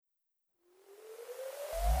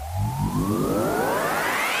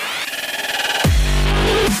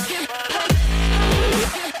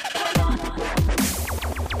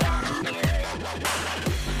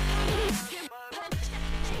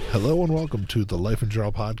Hello and welcome to the Life and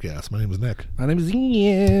Journal podcast. My name is Nick. My name is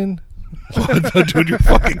Ian. Dude, you're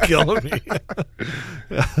fucking killing me.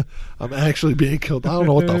 I'm actually being killed. I don't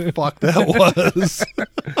know what the fuck that was.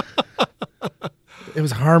 It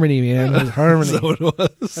was harmony, man. It was harmony. So it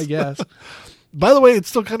was. I guess. By the way, it's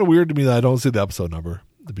still kind of weird to me that I don't see the episode number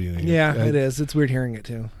at the beginning. Yeah, it is. It's weird hearing it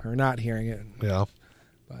too, or not hearing it. Yeah.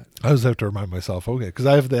 But I always have to remind myself, okay, because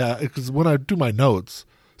I have because when I do my notes,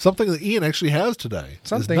 something that Ian actually has today.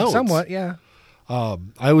 something, somewhat, yeah. I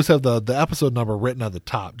always have the episode number written at the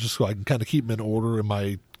top just so I can kind of keep them in order in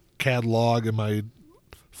my catalog and my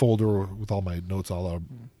folder with all my notes, all our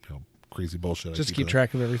crazy bullshit. Just keep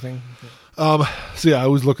track of everything. So yeah, I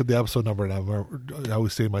always look at the episode number and I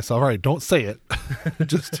always say to myself, all right, don't say it.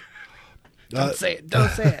 Just Don't say it. Don't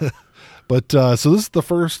say it. But so this is the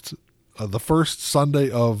first Sunday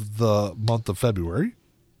of the month of February.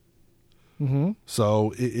 Mm-hmm.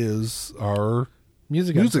 So it is our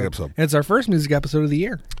Music episode. And it's our first music episode of the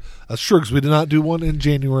year. That's true, because we did not do one in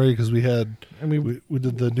January because we had And we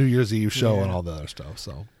did the New Year's Eve show and all the other stuff.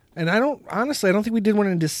 So, and I don't think we did one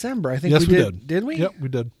in December. I think yes, we did. Did we? Yep, we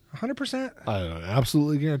did. 100%. I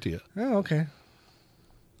absolutely guarantee it. Oh, okay.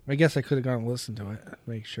 I guess I could have gone and listened to it.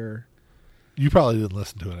 Make sure. You probably didn't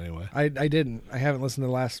listen to it anyway. I didn't. I haven't listened to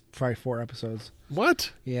the last probably 4 episodes.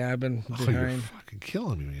 What? Yeah, I've been Oh, you're behind. fucking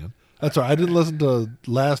killing me, man. That's all right. I didn't listen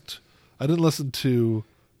to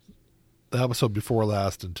the episode before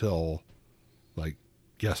last until like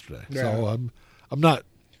yesterday. Yeah. So I'm not.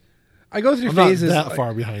 I go through I'm phases. not that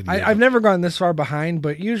far behind you. I've never gone this far behind,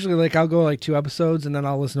 but usually I'll go 2 episodes and then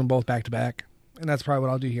I'll listen to them both back to back. And that's probably what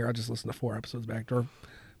I'll do here. I'll just listen to 4 episodes back. I'll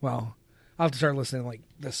have to start listening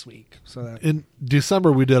this week. So that In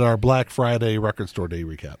December, we did our Black Friday Record Store Day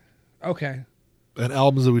recap. okay. And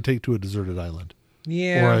albums that we take to a deserted island.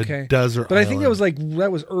 Yeah, or a okay. desert But I think island.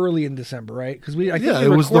 that was early in December, right? Because it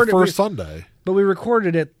was the first Sunday. But we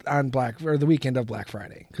recorded it on the weekend of Black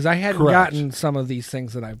Friday because I hadn't Correct. gotten some of these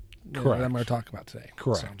things that I'm going to talk about today.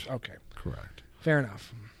 Correct. So, okay. Correct. Fair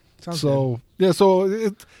enough. Sounds So yeah,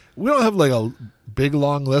 we don't have like a big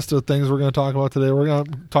long list of things we're going to talk about today. We're going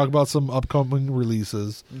to talk about some upcoming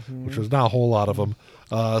releases, which there's not a whole lot of them.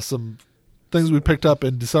 Some things we picked up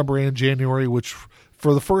in December and January, which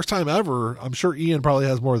for the first time ever, I'm sure Ian probably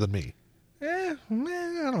has more than me. I don't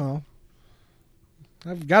know.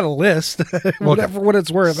 I've got a list. For what it's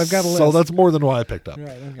worth, I've got a list. So that's more than what I picked up. Right,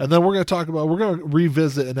 okay. And then we're going to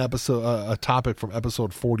revisit an episode, a topic from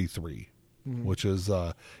episode 43, which is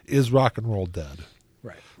rock and roll dead?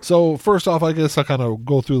 Right. So first off, I guess I'll kind of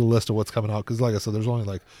go through the list of what's coming out because, like I said, there's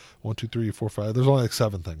only 1, 2, 3, 4, 5. There's only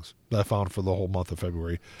 7 things that I found for the whole month of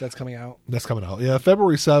February. That's coming out. That's coming out. Yeah,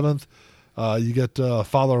 February 7th, you get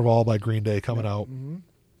Father of All by Green Day coming out. Mm-hmm.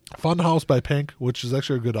 Funhouse by Pink, which is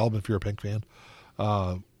actually a good album if you're a Pink fan.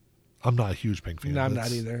 I'm not a huge Pink fan. No, I'm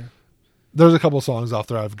not either. There's a couple songs off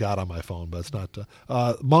there I've got on my phone, but it's not.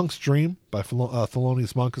 Monk's Dream by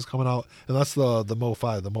Thelonious Monk is coming out, and that's the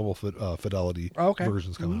Mo5, the mobile fidelity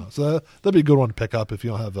version's coming out. So that'd be a good one to pick up if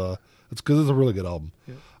you don't have it's because it's a really good album.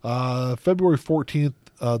 Yeah. February 14th,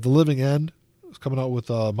 The Living End is coming out with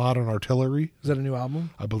Modern Artillery. Is that a new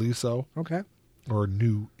album? I believe so. Okay. Or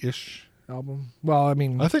new-ish. Album. Well, I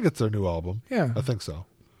mean, I think it's their new album. Yeah. I think so.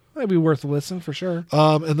 That'd be worth a listen for sure.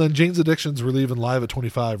 And then Jane's Addiction's relieving live at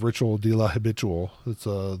 25, Ritual de la Habitual. It's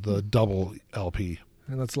the double LP.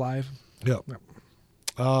 And that's live. Yep.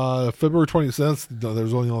 February 26th,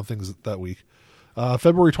 there's only things that week.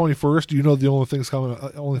 February 21st, do you know the only thing coming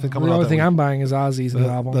out? The only thing I'm buying is Ozzy's new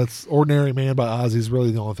album. That's Ordinary Man by Ozzy is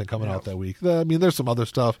really the only thing coming out that week. I mean, there's some other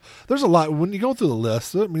stuff. There's a lot. When you go through the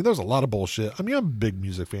list, I mean, there's a lot of bullshit. I mean, I'm a big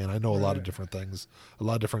music fan. I know a lot of different things, a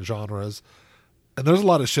lot of different genres. And there's a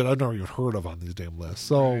lot of shit I've never even heard of on these damn lists.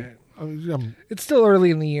 So it's still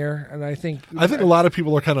early in the year, and I think a lot of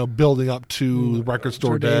people are kind of building up to Record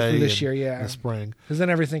Store Day for this year, in the spring. Because then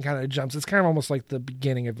everything kind of jumps. It's kind of almost like the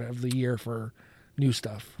beginning of the year for new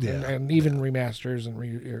stuff, and even remasters and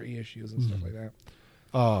reissues and stuff like that.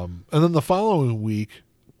 And then the following week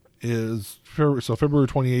is February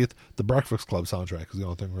 28th. The Breakfast Club soundtrack is the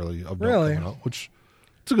only thing really of note coming out, which.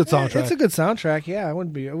 It's a good soundtrack. It's a good soundtrack. Yeah, it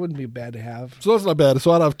wouldn't be bad to have. So that's not bad.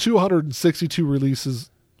 So out of 262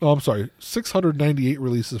 releases, 698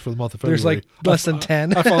 releases for the month of February. There's like less than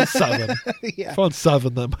 10. I found 7. Yeah. I found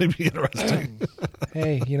 7 that might be interesting.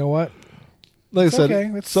 Hey, you know what? Like it's I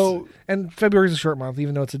said, okay. And February's a short month,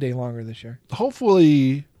 even though it's a day longer this year.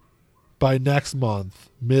 Hopefully, by next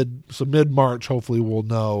month, mid-March, hopefully we'll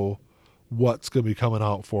know what's going to be coming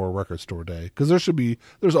out for Record Store Day, because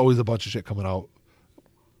there's always a bunch of shit coming out.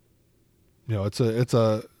 You know, it's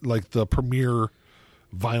a like the premiere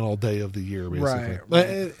vinyl day of the year, basically.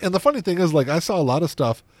 Right. And the funny thing is, like, I saw a lot of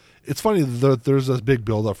stuff. It's funny that there's this big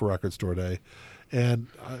build up for Record Store Day, and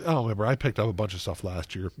I don't remember. I picked up a bunch of stuff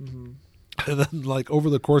last year. Mm-hmm. And then, like, over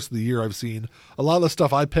the course of the year, I've seen a lot of the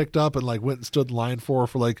stuff I picked up and, like, went and stood in line for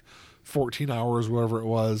like 14 hours, whatever it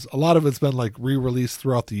was. A lot of it's been, like, re-released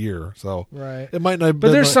throughout the year. So it might not have been.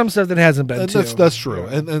 But there's some stuff that hasn't been, too. That's true.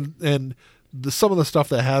 Yeah. And some of the stuff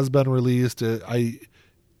that has been released, on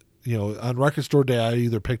Record Store Day, I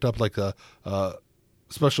either picked up, like, a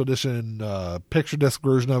special edition picture disc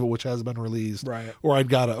version of it, which has been released, right? Or I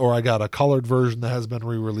got a colored version that has been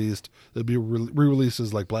re-released. It'll be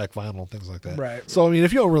re-releases like black vinyl and things like that, right? So I mean,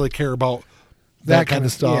 if you don't really care about that kind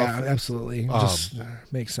of stuff, yeah, absolutely, just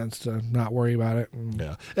makes sense to not worry about it.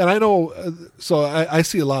 Yeah, and I know, so I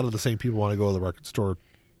see a lot of the same people when I go to the record store,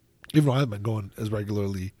 even though I haven't been going as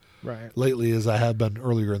regularly lately as I have been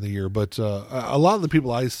earlier in the year. But a lot of the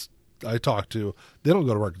people I talk to, they don't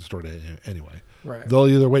go to Record Store Day anyway. Right. They'll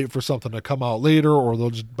either wait for something to come out later, or they'll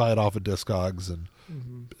just buy it off of Discogs, and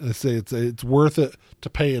they say it's worth it to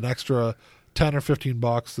pay an extra $10 or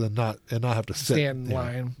 $15 and not have to stand in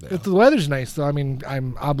line. Yeah. If the weather's nice, though, I mean,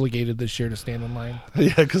 I'm obligated this year to stand in line.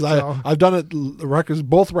 Yeah, because I've done it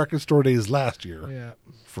both Record Store Days last year. Yeah.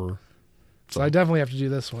 So I definitely have to do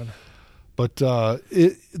this one. But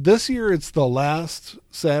this year it's the last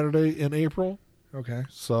Saturday in April. Okay.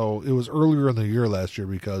 So it was earlier in the year last year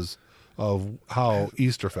because of how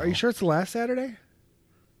Easter fell. Are you sure it's the last Saturday?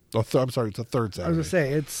 Oh, I'm sorry, it's the third Saturday. I was going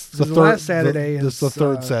to say, it's the last Saturday. It's the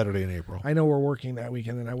third Saturday in April. I know we're working that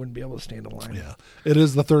weekend, and I wouldn't be able to stand in line. Yeah, it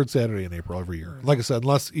is the third Saturday in April every year. Like I said,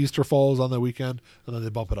 unless Easter falls on that weekend, and then they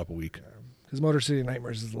bump it up a week. Because Motor City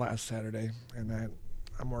Nightmares is the last Saturday, and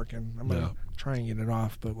I'm working. I'm going to try and get it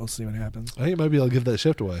off, but we'll see what happens. I think you might be able to give that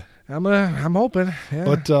shift away. I'm hoping, yeah.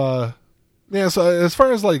 But, so as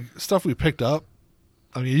far as, like, stuff we picked up,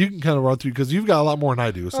 I mean, you can kind of run through, because you've got a lot more than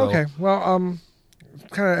I do. So. Okay, well,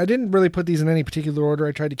 I didn't really put these in any particular order.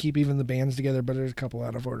 I tried to keep even the bands together, but there's a couple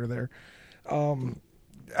out of order there.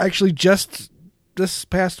 Actually, just this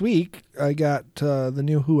past week, I got the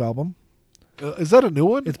new Who album. Is that a new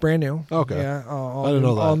one? It's brand new. Okay. Yeah, I didn't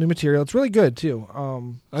know that. All new material. It's really good, too.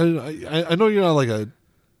 I know you're not like a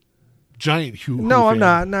giant Who fan. No, I'm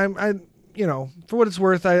not. And for what it's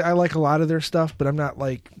worth, I like a lot of their stuff, but I'm not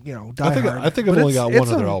like, diehard. I think I've only got one of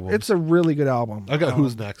their albums. It's a really good album. I got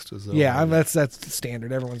Who's Next. That's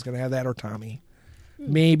standard. Everyone's going to have that, or Tommy.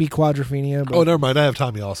 Maybe Quadrophenia. But, never mind. I have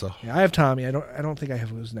Tommy also. Yeah, I have Tommy. I don't think I have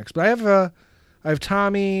Who's Next, but I have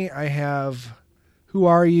Tommy. I have Who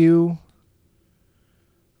Are You?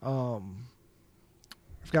 I've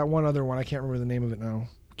got one other one. I can't remember the name of it now.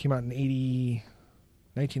 It came out in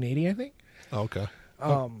 1980, I think. Oh, okay.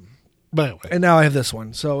 But anyway. And now I have this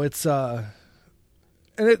one. So it's like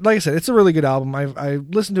I said, it's a really good album. I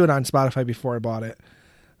listened to it on Spotify before I bought it.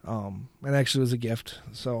 And actually it was a gift.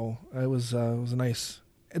 So it was a nice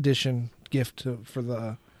gift for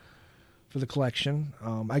the collection.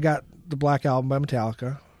 I got the Black Album by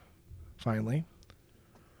Metallica finally.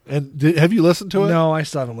 And have you listened to it? No, I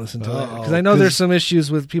still haven't listened to it because I know there's some issues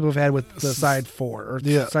with people have had with the side 4 or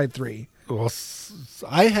side 3. Well,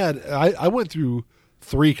 I went through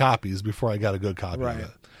 3 copies before I got a good copy of it.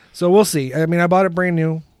 So we'll see. I mean, I bought it brand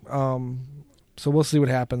new. So we'll see what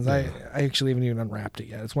happens. Yeah. I actually haven't even unwrapped it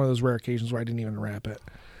yet. It's one of those rare occasions where I didn't even unwrap it.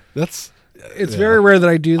 It's very rare that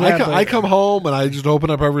I do that. I come home and I just open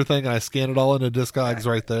up everything and I scan it all into Discogs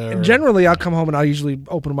right there. And generally, I'll come home and I'll usually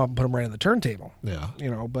open them up and put them right on the turntable. Yeah.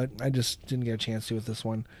 But I just didn't get a chance to with this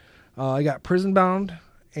one. I got Prison Bound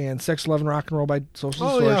and Sex, Love, and Rock and Roll by Social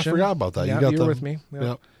Distortion. Oh, yeah, I forgot about that. Yeah, you were with me. Yeah.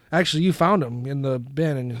 Yep. Actually, you found them in the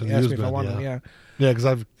bin and you asked me if I wanted them. Yeah. Yeah,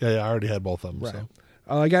 because I already had both of them. Right. So.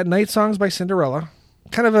 I got Night Songs by Cinderella.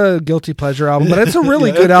 Kind of a guilty pleasure album, but it's a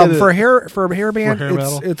really good album for a hair band.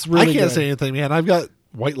 It's really good. I can't say anything, man. I've got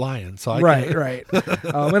White Lion, so I right.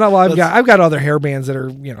 And I've got other hair bands that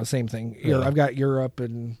are same thing. Yeah. I've got Europe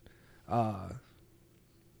and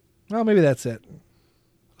maybe that's it.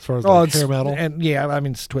 As far as hair metal, and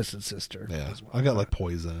it's Twisted Sister. Yeah, I got like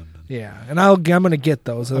Poison. Yeah, and I'm gonna get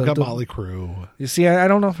those. I've got Motley Crue. You see, I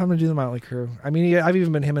don't know if I'm gonna do the Motley Crue. I mean, I've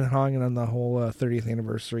even been him and hawing on the whole 30th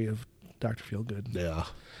anniversary of Dr. Feelgood. Yeah.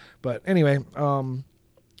 But anyway,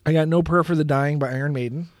 I got No Prayer for the Dying by Iron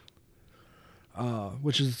Maiden,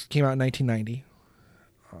 which came out in 1990.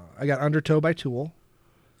 I got Undertow by Tool.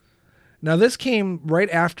 Now, this came right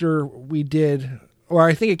after we did, or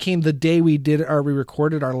I think it came the day we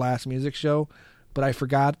recorded our last music show, but I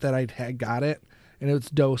forgot that I had got it, and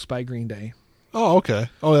it's Dose by Green Day. Oh, okay.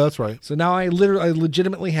 Oh, yeah, that's right. So now I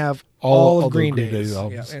legitimately have all of Green Day's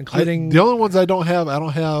albums. Yeah, including... the only ones I don't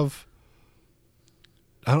have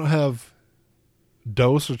Dose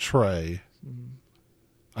or Trey.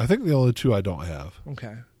 I think the only two I don't have.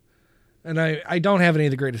 Okay. And I don't have any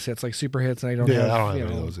of the greatest hits like Super Hits, and I don't have any of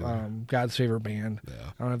those either. God's Favorite Band. Yeah.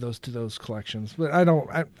 I don't have those collections, but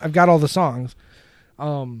I've got all the songs,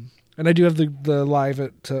 and I do have the live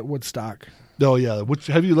at Woodstock. Oh yeah, which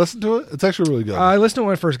have you listened to it? It's actually really good. I listened to it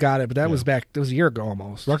when I first got it, but that was a year ago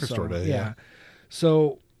almost. Record store day. Yeah.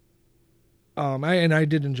 So, I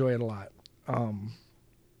did enjoy it a lot.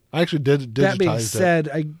 I actually did. That being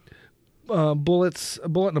said, Bullet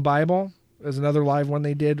in the Bible is another live one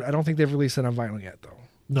they did. I don't think they've released it on vinyl yet, though.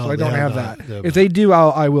 No, so I don't have that. If they do,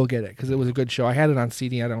 I will get it because it was a good show. I had it on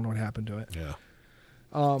CD. I don't know what happened to it. Yeah.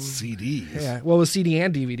 CDs. Yeah. Well, it was CD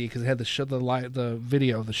and DVD because it had the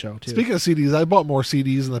video of the show too. Speaking of CDs, I bought more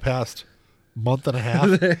CDs in the past month and a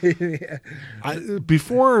half. Yeah.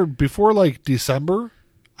 Before like December,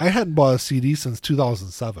 I hadn't bought a CD since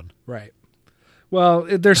 2007. Right. Well,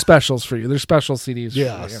 there's specials for you. There's special CDs.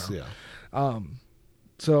 Yes. For you, yeah.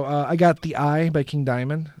 So I got The Eye by King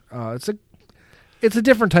Diamond. It's a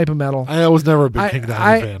different type of metal. I was never a big King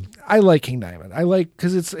Diamond fan. I like King Diamond. I like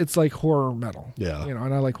because it's like horror metal. Yeah.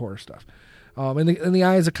 And I like horror stuff. And the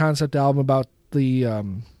Eye is a concept album about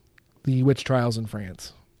the witch trials in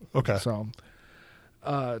France. Okay. So,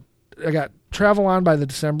 I got Travel On by the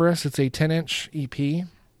Decemberists. It's a 10-inch EP.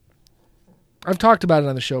 I've talked about it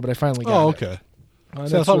on the show, but I finally got it. Oh, okay.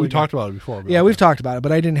 So I thought we talked about it before. Yeah, we've talked about it,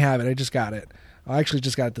 but I didn't have it. I just got it. I actually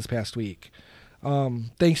just got it this past week.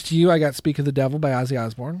 Thanks to you, I got Speak of the Devil by Ozzy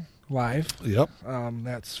Osbourne live. Yep.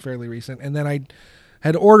 That's fairly recent. And then I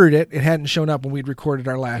had ordered it. It hadn't shown up when we'd recorded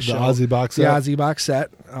our last show. The Ozzy box set. The Ozzy box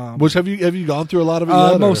set. Which have you gone through a lot of it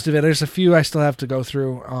yet? Most of it. There's a few I still have to go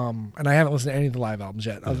through. And I haven't listened to any of the live albums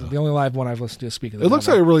yet. Yeah. The only live one I've listened to is Speak of the Devil. It looks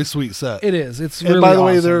like a really sweet set. It is. It's really awesome. And by the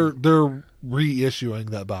way, they're reissuing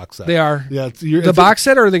that box set. They are. Yeah, the box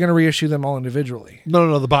set, or are they going to reissue them all individually?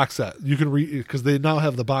 No, the box set. You can because they now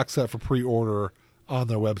have the box set for pre-order on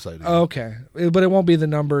their website again. Okay, but it won't be the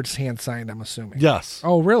numbered hand signed, I'm assuming. Yes.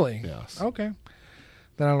 Oh, really? Yes. Okay.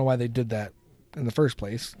 Then I don't know why they did that in the first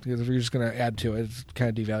place, because if you're just going to add to it, it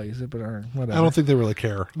kind of devalues it, but whatever. I don't think they really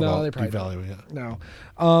care about they probably devaluing it. No.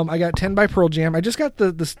 I got 10 by Pearl Jam. I just got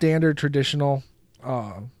the standard traditional,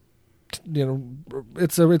 it's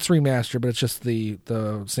remastered, but it's just the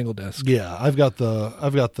single disc. Yeah, I've got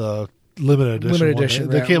the limited edition.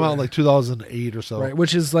 They came out in like 2008 or so. Right,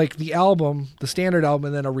 which is like the album, the standard album,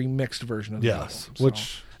 and then a remixed version of the album. So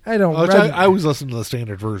which I don't. I always listen to the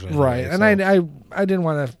standard version. Right, anyway, and I didn't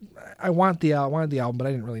want to. I wanted the album, but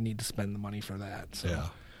I didn't really need to spend the money for that. So. Yeah.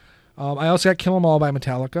 I also got Kill 'Em All by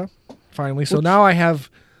Metallica. Finally, so now I have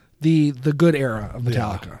the good era of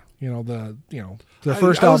Metallica. Yeah. The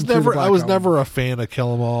first album. I was never a fan of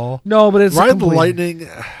Kill 'Em All. No, but it's Ride the Lightning.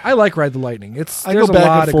 I like Ride the Lightning. I go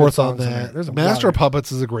back and forth on that. Master of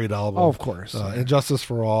Puppets is a great album. Oh, of course. Injustice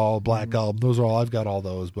for All, Black Album. Those are all. I've got all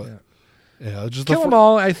those, but just Kill 'Em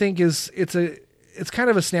All. I think it's kind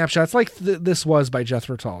of a snapshot. It's like this was by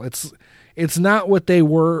Jethro Tull. It's not what they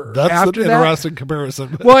were. That's after an interesting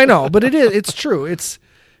comparison. Well, I know, but it is. It's true. It's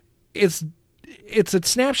a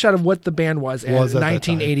snapshot of what the band was in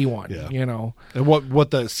 1981. Yeah. And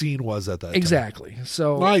what that scene was at that time. Exactly.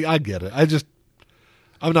 So I get it. I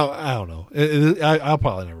don't know. I'll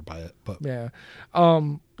probably never buy it. But yeah.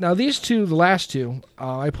 Now these two, the last two,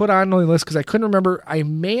 I put on the list because I couldn't remember. I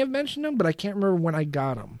may have mentioned them, but I can't remember when I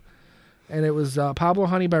got them. And it was Pablo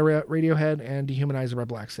Honey by Radiohead and Dehumanizer by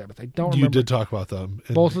Black Sabbath. I don't remember. You did talk about them.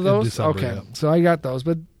 Both of those? December, okay. Yeah. So I got those.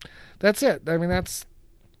 But that's it. I mean,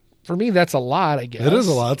 for me, that's a lot, I guess. It is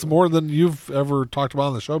a lot. It's more than you've ever talked about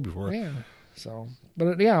on the show before. Yeah. So,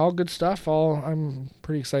 but all good stuff. I'm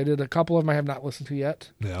pretty excited. A couple of them I have not listened to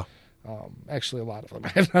yet. Yeah. Actually, a lot of them I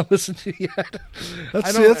have not listened to yet.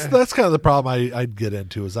 That's kind of the problem I'd get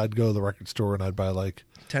into is I'd go to the record store and I'd buy like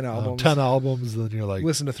 10 albums. 10 albums, and then you're like...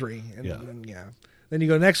 Listen to 3. Then you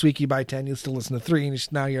go next week, you buy 10, you still listen to 3,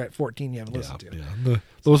 and now you're at 14 you haven't listened to. Yeah.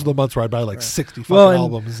 Those are the months where I buy like 60 fucking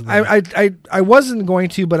albums. And I wasn't going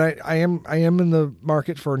to, but I am in the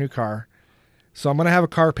market for a new car. So I'm going to have a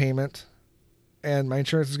car payment, and my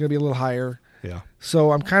insurance is going to be a little higher. Yeah.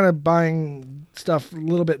 So I'm kind of buying stuff a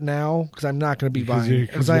little bit now because I'm not going to be buying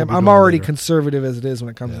because I'm already conservative as it is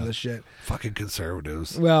when it comes to this shit. Fucking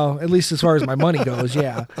conservatives. Well, at least as far as my money goes,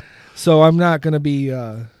 yeah. So I'm not going to be.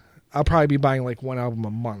 I'll probably be buying like one album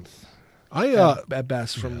a month. At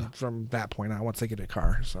best from that point on once I get a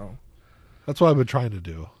car. So that's what I've been trying to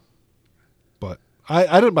do. But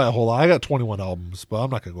I didn't buy a whole lot. I got 21 albums, but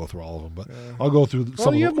I'm not going to go through all of them. But I'll go through some.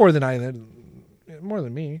 Well, you have more than more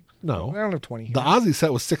than me. No, I don't have 20. The Ozzy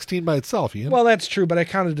set was 16 by itself. Ian. Well, that's true, but I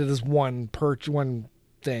counted it as one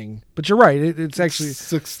thing. But you're right. It's actually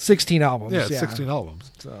 16 albums. Yeah, 16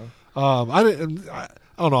 albums. So I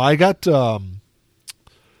don't know.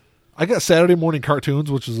 I got Saturday Morning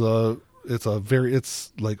Cartoons, which is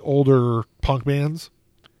it's like older punk bands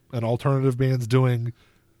and alternative bands doing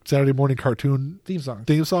Saturday Morning Cartoon theme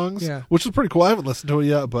songs. Yeah, which is pretty cool. I haven't listened to it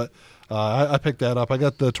yet, but I picked that up. I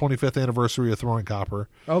got the 25th anniversary of Throwing Copper.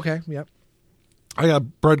 Okay, yep. I got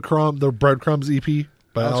the Breadcrumbs EP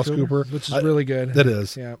by Alice Cooper, which is really good. It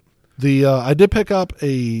is. Yeah. I did pick up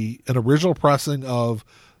an original pressing of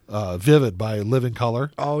Vivid by Living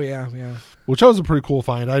Color. Oh yeah. Which was a pretty cool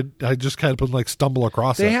find. I just kind of been like stumble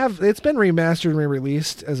across it. It's been remastered and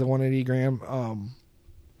re-released as a 180 gram.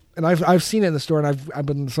 And I've seen it in the store, and I've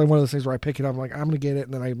been, it's like one of those things where I pick it up, I'm like, I'm gonna get it,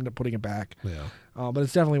 and then I end up putting it back. Yeah. But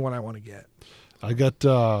it's definitely one I want to get. I got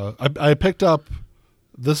I picked up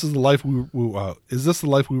This Is the Life Is This the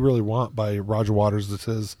Life We Really Want by Roger Waters. This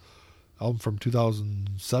is album from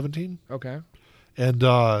 2017. Okay. And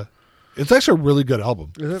it's actually a really good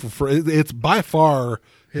album. Is it? It's by far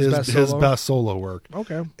his best solo work.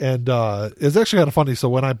 Okay. And it's actually kind of funny. So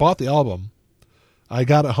when I bought the album, I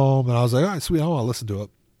got it home and I was like, all right, sweet, I want to listen to it.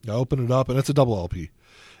 I opened it up and it's a double LP.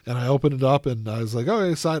 And I opened it up and I was like,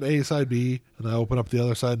 okay, side A, side B. And I opened up the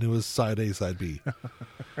other side and it was side A, side B.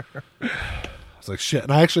 I was like, shit.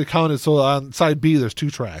 And I actually counted. So on side B, there's 2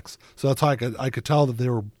 tracks. So that's how I could tell that they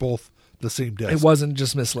were both the same disc. It wasn't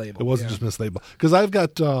just mislabeled. It wasn't just mislabeled. Because I've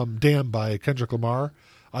got Damn by Kendrick Lamar.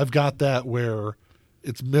 I've got that where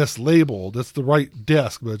it's mislabeled. It's the right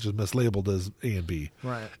disc, but it's just mislabeled as A and B.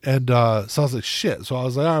 Right. And so I was like, shit. So I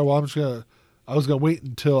was like, all right, well, I was gonna wait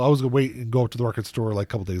and go up to the record store like a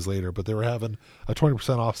couple days later, but they were having a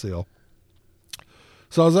 20% off sale.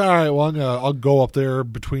 So I was like, all right, well, I'll go up there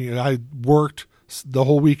I worked the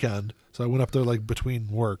whole weekend, so I went up there like between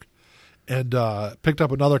work and picked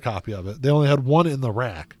up another copy of it. They only had one in the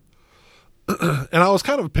rack. And I was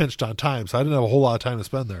kind of pinched on time, so I didn't have a whole lot of time to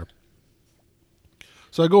spend there.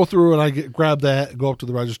 So I go through and I grab that, go up to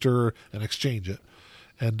the register and exchange it.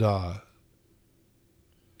 And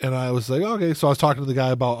I was like, okay. So I was talking to the guy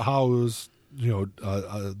about how it was,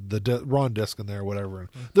 the Ron disc in there, whatever. And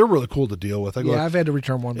they're really cool to deal with. I've had to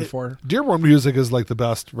return one before. Dearborn Music is like the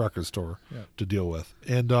best record store to deal with.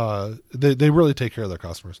 And they really take care of their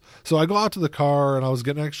customers. So I go out to the car and I was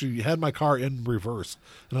had my car in reverse.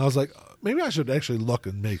 And I was like, maybe I should actually look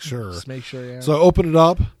and make sure. Just make sure, yeah. So I opened it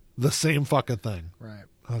up, the same fucking thing. Right.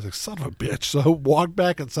 I was like, son of a bitch. So I walked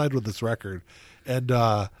back inside with this record. And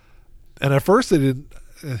at first they didn't.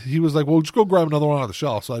 He was like, well, just go grab another one off the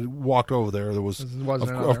shelf. So I walked over there. There was,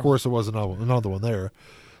 of course, there was another one there.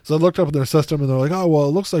 So I looked up in their system, and they're like, oh, well,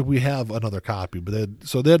 it looks like we have another copy. But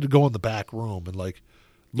so they had to go in the back room and, like,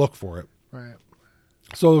 look for it. Right.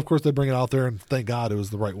 So, of course, they bring it out there, and thank God it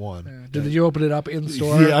was the right one. Yeah. Did you open it up in the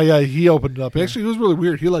store? Yeah, he opened it up. Yeah. Actually, it was really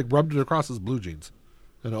weird. He, like, rubbed it across his blue jeans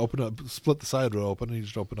and split the side open, and he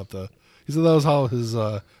just opened up he said that was how his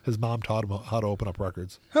mom taught him how to open up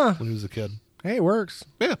records when he was a kid. Hey, it works.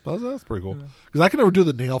 Yeah, that's pretty cool. Because I can never do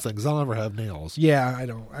the nail thing because I'll never have nails. Yeah, I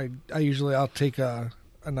don't. I'll take a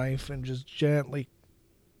knife and just gently,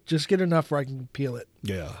 just get enough where I can peel it.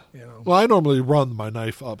 Yeah. Well, I normally run my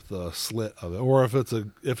knife up the slit of it, or if it's a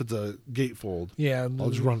gatefold,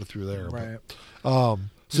 I'll just run it through there. Right. But,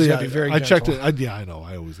 so yeah, I checked it. I know,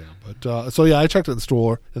 I always am. But I checked it in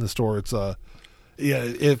the store. It's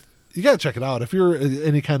if you got to check it out. If you're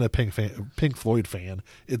any kind of Pink Floyd fan,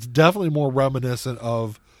 it's definitely more reminiscent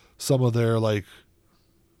of some of their like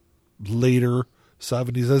later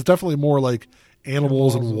 70s. It's definitely more like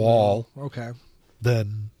Animals and Wall. Okay.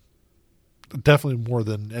 Definitely more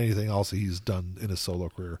than anything else he's done in his solo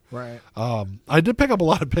career. Right. I did pick up a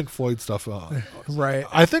lot of Pink Floyd stuff. Right.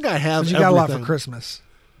 I think I have. You got a lot for Christmas.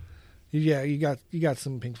 Yeah, you got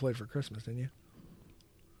some Pink Floyd for Christmas, didn't you?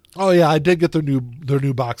 Oh yeah, I did get their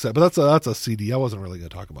new box set, but that's a CD. I wasn't really going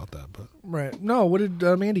to talk about that, but right. No, what did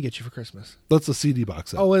Mandy get you for Christmas? That's a CD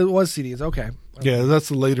box set. Oh, it was CDs. Okay. Yeah, that's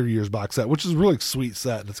the later years box set, which is a really sweet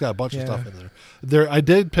set, and it's got a bunch of stuff in there. I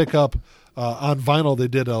did pick up on vinyl. They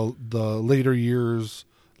did the later years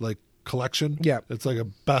like collection. Yeah, it's like a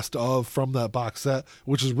best of from that box set,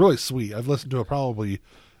 which is really sweet. I've listened to it probably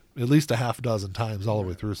at least a half dozen times all the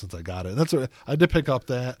way through since I got it. And that's I did pick up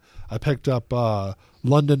that. I picked up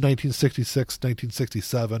London 1966,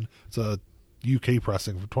 1967. It's a UK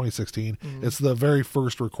pressing from 2016. Mm-hmm. It's the very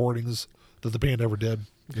first recordings that the band ever did.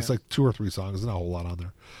 Okay. It's like 2 or 3 songs. There's not a whole lot on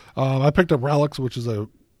there. I picked up Relics, which is a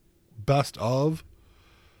best of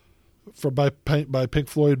by Pink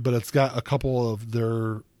Floyd, but it's got a couple of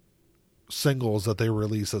their singles that they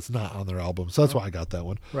release that's not on their album. So that's why I got that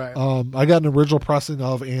one. Right. I got an original pressing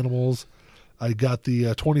of Animals. I got the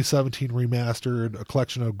 2017 remastered, a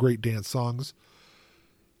collection of great dance songs.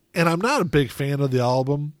 And I'm not a big fan of the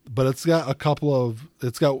album, but it's got a couple of,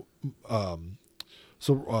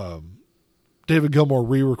 David Gilmour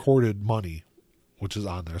re-recorded Money, which is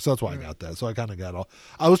on there. So that's why I got that. So I kind of got all,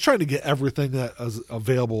 I was trying to get everything that was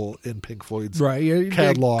available in Pink Floyd's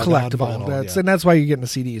catalog. Collectible. And that's why you're getting the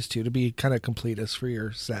CDs too, to be kind of completist for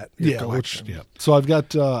your set. Your collection. So I've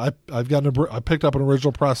got, I picked up an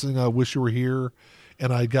original pressing of Wish You Were Here,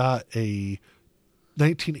 and I got a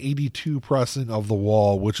 1982 pressing of The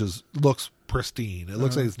Wall, which looks pristine. It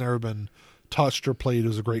looks like it's never been touched or played. It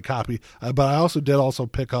was a great copy. But I also did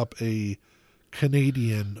pick up a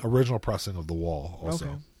Canadian original pressing of The Wall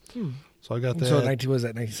also. Okay. So I got that. So was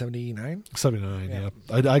that 1979? 79, yeah.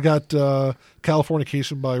 I got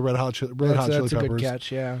Californication by Red Hot Chili Peppers. That's a good catch,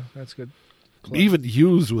 yeah. That's good. Even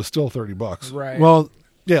used was still $30. Right. Well,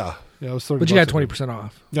 yeah. Yeah, it was $30. But you got 20%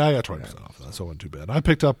 off. Yeah, I got 20% off. That, so it wasn't too bad. I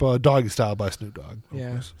picked up Doggy Style by Snoop Dogg.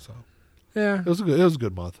 Course, so yeah, it was a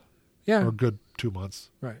good month. Yeah, or a good 2 months.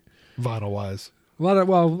 Right. Vinyl wise, a lot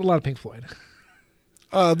of Pink Floyd.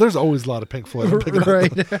 There's always a lot of Pink Floyd.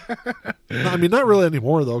 Right. I mean, not really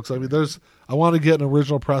anymore though, because I mean, I want to get an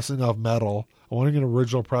original pressing of Metal. I want to get an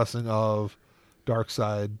original pressing of Dark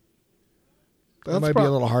Side. That might be a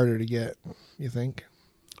little harder to get. You think?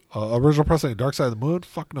 Original pressing of Dark Side of the Moon?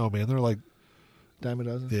 Fuck no, man. They're like dime a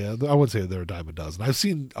dozen. Yeah, I wouldn't say they're a dime a dozen. I've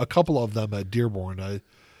seen a couple of them at Dearborn.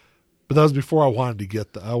 But that was before I wanted to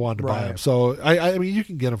buy them. So I mean, you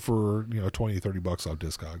can get them for $20-$30 off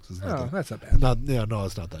Discogs. That's not bad. No,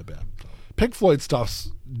 it's not that bad. Pink Floyd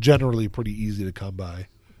stuff's generally pretty easy to come by.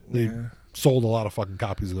 They sold a lot of fucking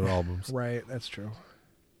copies of their albums. Right, that's true.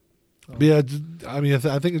 But yeah, I mean,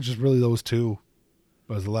 I think it's just really those two.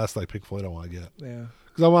 Was the last Pink Floyd I want to get. Yeah.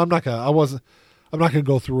 Because I'm not gonna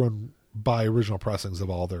go through and buy original pressings of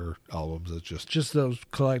all their albums. It's just those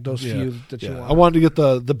few that you want. I wanted to get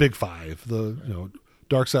the big five,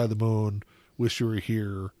 Dark Side of the Moon, Wish You Were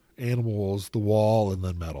Here, Animals, The Wall, and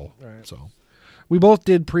then Metal. Right. So we both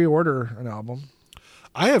did pre-order an album.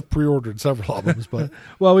 I have pre-ordered several albums, but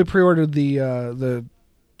well, we pre-ordered the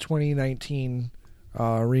 2019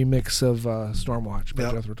 remix of Stormwatch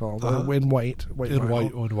by Jethro Tull in white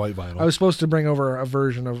vinyl. I was supposed to bring over a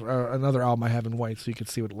version of another album I have in white so you could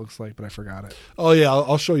see what it looks like, but I forgot it. Oh yeah,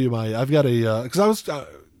 I'll show you I've got a because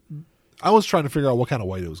I was trying to figure out what kind of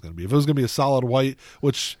white it was going to be. If it was going to be a solid white,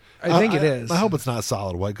 which I think it is. I hope it's not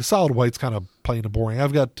solid white, because solid white's kind of plain and boring.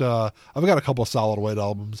 I've got a couple of solid white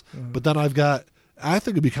albums, but then I think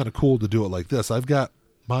it'd be kind of cool to do it like this. I've got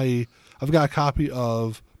a copy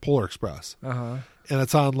of Polar Express. And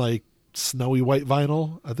it's on snowy white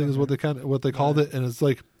vinyl, I think is what they called it, and it's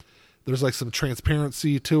there's some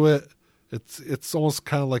transparency to it. It's almost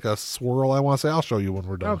kind of like a swirl. I want to say I'll show you when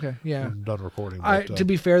we're done. Okay, yeah, when I'm done recording. But, to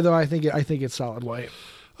be fair though, I think it's solid white.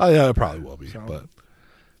 Oh yeah, it probably will be.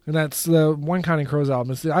 And that's the one Counting Crows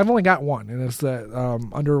album. I've only got one, and it's the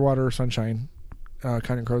Underwater Sunshine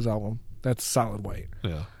Counting Crows album. That's solid white.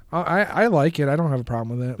 Yeah. I like it. I don't have a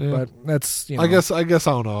problem with it, but that's I guess I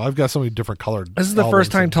don't know. I've got so many different colored. This is the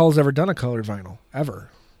first time Tull's ever done a colored vinyl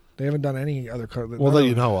ever. They haven't done any other color. Well, that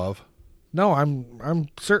you know of. No, I'm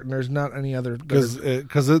certain there's not any other because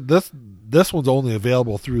this one's only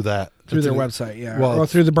available through their website, or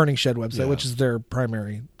through the Burning Shed website, which is their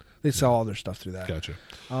primary. They sell all their stuff through that. Gotcha.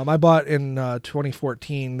 I bought in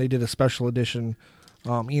 2014. They did a special edition.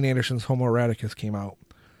 Ian Anderson's Homo Eroticus came out,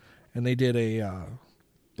 and they did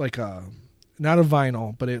not a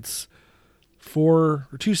vinyl, but it's 2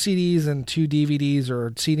 CDs and 2 DVDs, or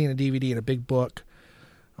a CD and a DVD and a big book.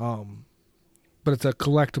 But it's a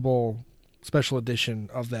collectible special edition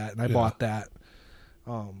of that, and I bought that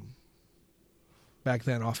back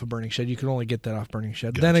then off of Burning Shed. You could only get that off Burning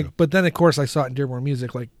Shed. Gotcha. But then of course I saw it in Dearborn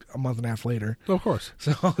Music a month and a half later. Of course.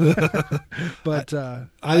 So, but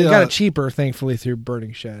I got it cheaper, thankfully, through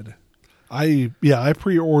Burning Shed. I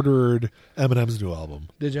pre-ordered Eminem's new album.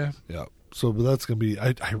 Did you? Yeah. So that's gonna be.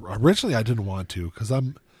 I originally I didn't want to, because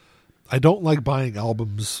I don't like buying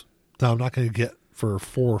albums that I'm not going to get for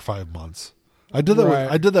 4 or 5 months. I did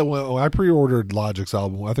that. I did that when I pre-ordered Logic's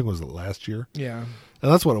album. I think it was last year. Yeah.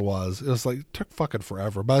 And that's what it was. It was it took fucking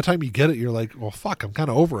forever. By the time you get it, you're like, well, fuck, I'm kind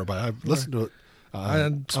of over it. But I've listened to it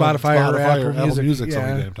on Spotify or Apple Music so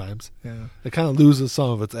many damn times. Yeah. It kind of loses some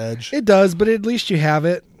of its edge. It does, but at least you have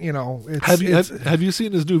it. Have you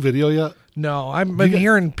seen his new video yet? No, I've been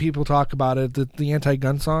hearing people talk about it. The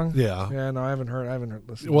anti-gun song. Yeah. Yeah. No, I haven't heard.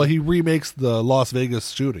 Listened. Well, he remakes the Las Vegas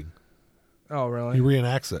shooting. Oh, really? He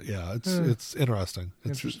reenacts it. Yeah, it's interesting.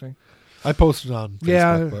 Interesting. I posted on Facebook.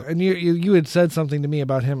 Yeah, and you had said something to me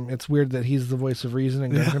about him. It's weird that he's the voice of reason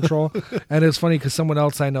and gun control. And it's funny because someone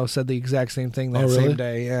else I know said the exact same thing that same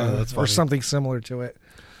day. Yeah, that's funny. Or something similar to it.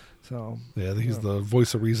 So yeah, he's the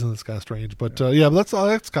voice of reason. That's kind of strange, but but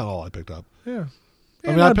that's kind of all I picked up. Yeah.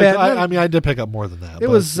 I did pick up more than that.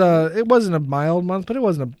 It wasn't a mild month, but it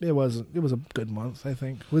was a good month. I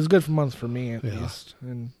think it was a good month for me at least,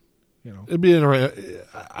 and it'd be interesting.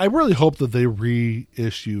 I really hope that they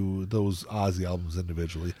reissue those Ozzy albums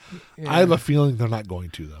individually. Yeah. I have a feeling they're not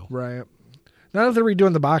going to though. Right. Not if they're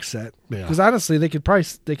redoing the box set, because honestly, they could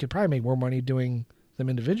probably make more money doing them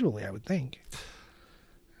individually. I would think.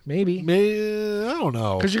 Maybe I don't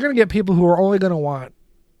know, because you're going to get people who are only going to want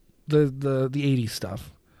the 80s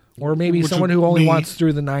stuff, or maybe someone who only wants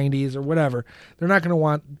through the 90s or whatever. They're not going to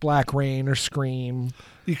want Black Rain or Scream.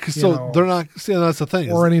 They're not. See, that's the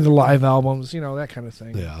thing, or any of the live albums, that kind of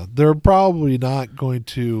thing. Yeah, they're probably not going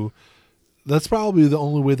to. That's probably the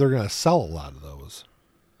only way they're going to sell a lot of those.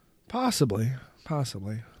 Possibly.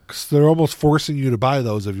 Because they're almost forcing you to buy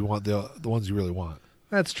those if you want the ones you really want.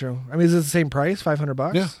 That's true. I mean, is it the same price?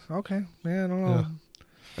 $500? Yeah. Okay. Yeah, I don't know.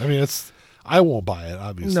 Yeah. I mean, I won't buy it,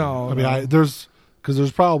 obviously. No. I mean, there's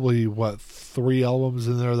probably 3 albums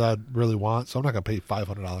in there that I really want, so I'm not going to pay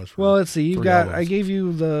 $500 for. Well, let's see. You've got. albums. I gave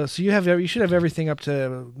you you should have everything up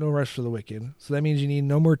to No Rest for the Wicked. So that means you need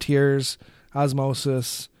No More Tears,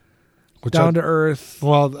 Osmosis, Down to Earth.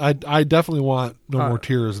 Well, I definitely want No More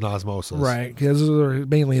Tears and Osmosis. Right, because those are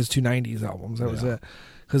mainly his 2 90s albums. That was it.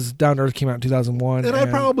 Because Down to Earth came out in 2001, and I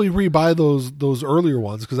probably rebuy those earlier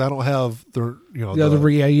ones because I don't have the you have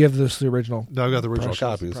the original. No, I've got the original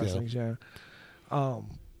copies. Yeah.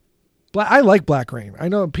 I like Black Rain. I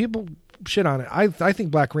know people shit on it. I think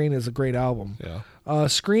Black Rain is a great album. Yeah.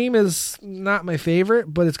 Scream is not my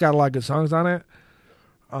favorite, but it's got a lot of good songs on it.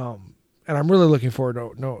 And I'm really looking forward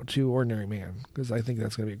to Ordinary Man because I think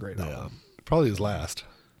that's going to be a great album. Probably his last.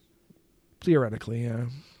 Theoretically, yeah.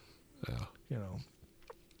 Yeah.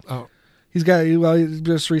 Oh, he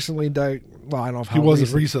just recently died. Well, I don't know if he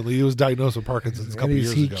wasn't recently. He was diagnosed with Parkinson's a couple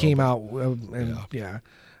years ago. He came out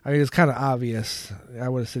I mean, it's kind of obvious. I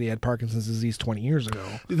would have said he had Parkinson's disease 20 years ago.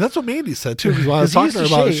 That's what Mandy said too. Because when I was talking to her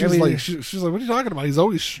about it, she's like, "What are you talking about? He's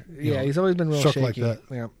always he's always been real shook shaky like that."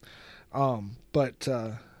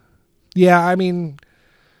 Yeah. I mean,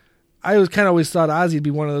 I always thought Ozzy'd be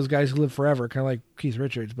one of those guys who lived forever, kind of like Keith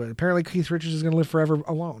Richards. But apparently, Keith Richards is going to live forever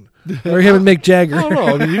alone, or him and Mick Jagger. I don't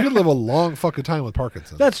know. I mean, you can live a long fucking time with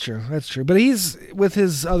Parkinson's. That's true. But he's with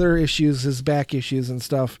his other issues, his back issues and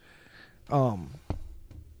stuff.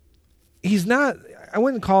 He's not. I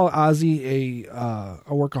wouldn't call Ozzy a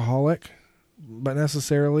workaholic, but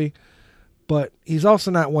necessarily. But he's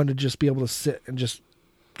also not one to just be able to sit and just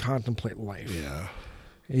contemplate life. Yeah,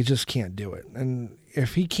 he just can't do it. And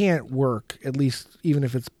if he can't work, at least even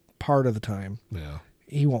if it's part of the time,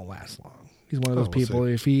 he won't last long. He's one of those people.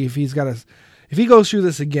 If he goes through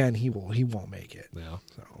this again, he won't make it. Yeah.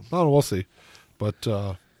 So we'll see, but.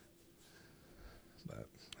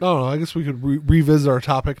 No, I guess we could revisit our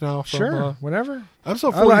topic now. Sure, whenever.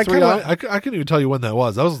 Episode 43. I couldn't even tell you when that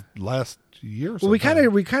was. That was last year. Well, we kind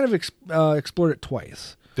of explored it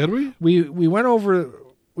twice. Did we? We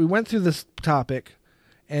went through this topic,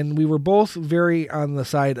 and we were both very on the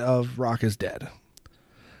side of Rock is Dead.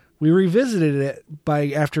 We revisited it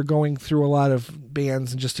after going through a lot of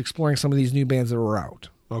bands and just exploring some of these new bands that were out.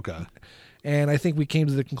 Okay. And I think we came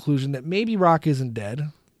to the conclusion that maybe Rock isn't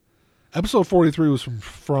dead. Episode 43 was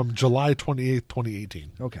from July 28th,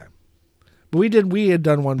 2018. Okay. But we had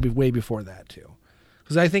done one way before that too.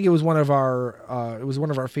 Because I think it was one of our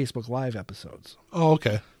Facebook Live episodes. Oh,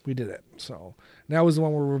 okay. We did it. So that was the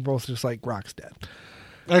one where we were both just like, Rock's dead.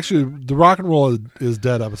 Actually, the Rock and Roll is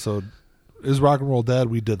Dead episode. Is Rock and Roll Dead?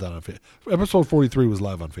 We did that on Facebook. Episode 43 was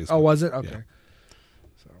live on Facebook. Oh, was it? Okay. Yeah.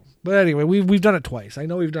 So, but anyway, we've done it twice. I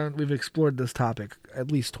know we've explored this topic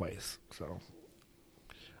at least twice. So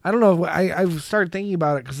I don't know if I've started thinking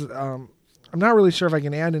about it because I'm not really sure if I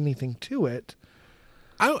can add anything to it.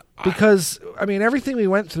 Because everything we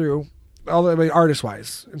went through, artist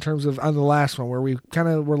wise, in terms of on the last one where we kind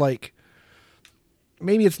of were like,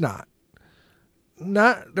 maybe it's not.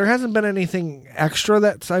 There hasn't been anything extra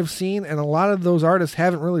that I've seen, and a lot of those artists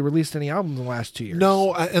haven't really released any albums in the last 2 years.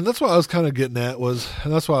 No, and that's what I was kind of getting at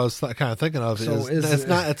and that's what I was kind of thinking of. So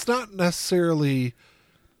it's not necessarily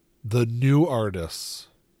the new artists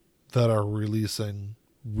that are releasing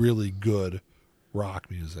really good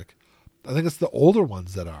rock music. I think it's the older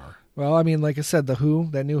ones that are. Well, like I said, the Who,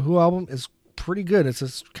 that new Who album is pretty good.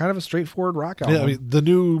 It's kind of a straightforward rock album. Yeah, I mean, the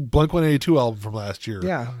new Blink-182 album from last year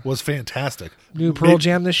was fantastic. New Pearl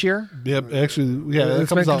Jam this year? Yeah, actually,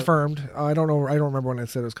 it's been confirmed. I don't know. I don't remember when it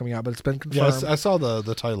said it was coming out, but it's been confirmed. Yeah, I saw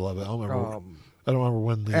the title of it. I don't remember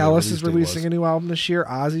when the Alice is releasing a new album this year.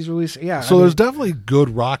 Ozzy's releasing. Yeah, so there's definitely good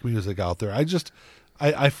rock music out there.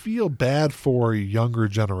 I feel bad for younger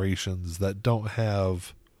generations that don't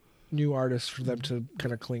have new artists for them to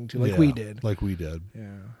kind of cling to, like we did. Yeah.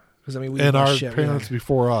 Because we and our parents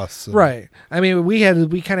before us, right? I mean, we kind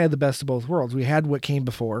of had the best of both worlds. We had what came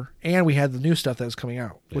before, and we had the new stuff that was coming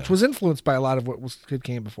out, which was influenced by a lot of what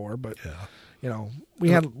came before. But we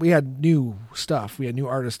had new stuff. We had new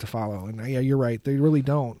artists to follow, and you're right. They really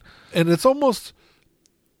don't. And it's almost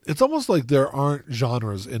like there aren't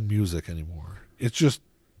genres in music anymore. It's just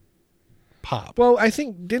pop. Well, I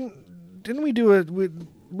think didn't we do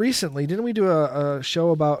recently? Didn't we do a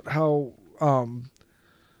show about how?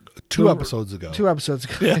 2 episodes ago. 2 episodes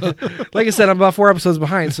ago. Yeah. Like I said, I'm about 4 episodes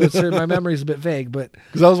behind, so my memory's a bit vague. But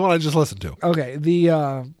because that was one I just listened to. Okay,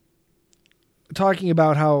 the talking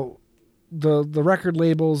about how the record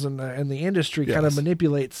labels and the industry kind of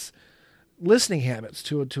manipulates listening habits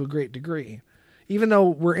to a great degree. Even though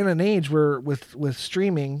we're in an age where with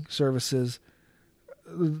streaming services,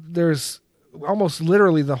 there's almost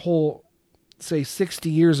literally the whole, say, 60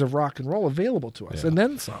 years of rock and roll available to us, and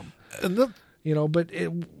then some. And but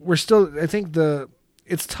we're still. I think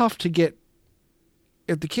it's tough to get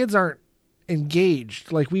if the kids aren't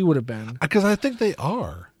engaged like we would have been. Because I think they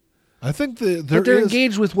are. I think they're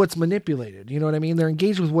engaged with what's manipulated. You know what I mean? They're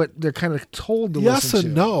engaged with what they're kind of told to listen to. Yes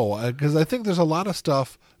and no, because I think there's a lot of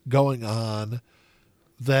stuff going on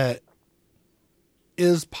that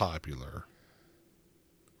is popular.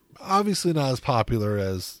 Obviously not as popular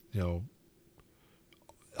as,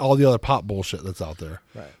 all the other pop bullshit that's out there.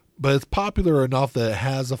 Right. But it's popular enough that it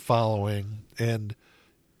has a following, and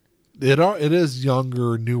it is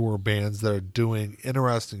younger, newer bands that are doing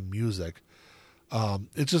interesting music.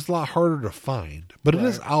 It's just a lot harder to find, but it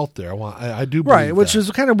is out there. I do believe right, which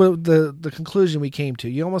is kind of the conclusion we came to.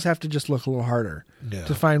 You almost have to just look a little harder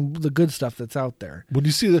to find the good stuff that's out there. When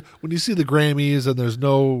you see the Grammys and there's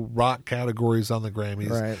no rock categories on the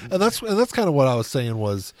Grammys, right. and that's kind of what I was saying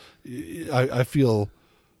was I feel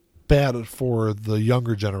bad for the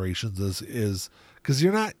younger generations is because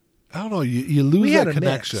you're not. I don't know. You lose that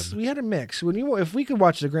connection. We had a mix if we could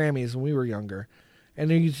watch the Grammys when we were younger, and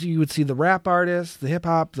then you would see the rap artists, the hip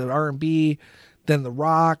hop, the R&B, then the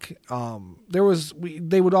rock.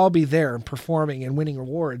 They would all be there and performing and winning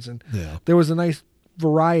awards, and there was a nice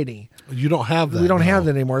variety. You don't have that. We don't have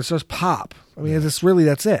that anymore. It's just pop. I mean,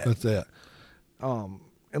 that's it. That's it. And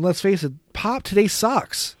let's face it, pop today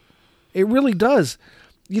sucks. It really does.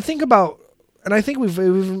 You think about, and I think we've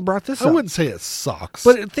even brought this up. I wouldn't say it sucks.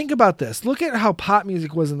 But think about this. Look at how pop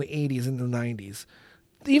music was in the 80s and the 90s.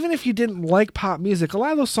 Even if you didn't like pop music, a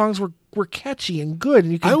lot of those songs were catchy and good.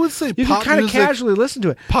 And I would say you could kind of casually listen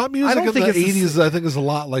to it. Pop music in the 80s, I think, is a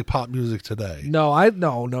lot like pop music today. No.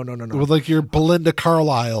 With like your Belinda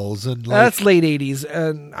Carlisles and that's late 80s.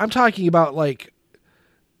 And I'm talking about like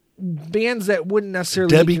bands that wouldn't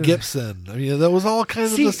necessarily Debbie Gibson. I mean, that was all kind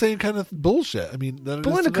of the same kind of bullshit. I mean,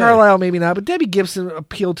 Belinda Carlisle maybe not, but Debbie Gibson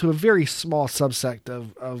appealed to a very small subsect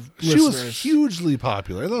of she listeners. Was hugely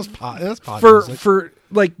popular. That's pop for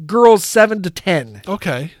like girls 7 to 10.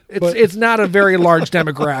 Okay, it's not a very large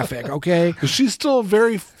demographic. Okay, she's still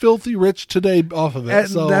very filthy rich today off of it. And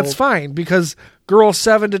so that's fine because girls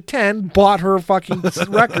 7 to 10 bought her fucking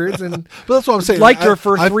records and but that's what I'm saying. Liked her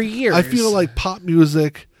for 3 years. I feel like pop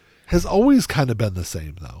music has always kind of been the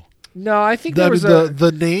same, though. No, I think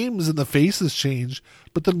the names and the faces change,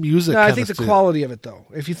 but the music. No, I think the quality of it, though.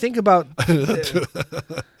 If you think about,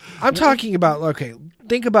 I'm talking about. Okay,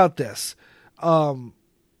 think about this.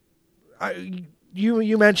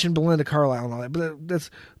 You mentioned Belinda Carlisle and all that,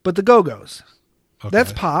 but the Go-Go's,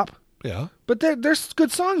 that's pop. Yeah, but there's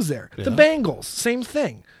good songs there. Yeah. The Bangles, same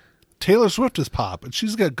thing. Taylor Swift is pop, and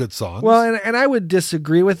she's got good songs. Well, and I would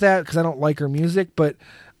disagree with that because I don't like her music, but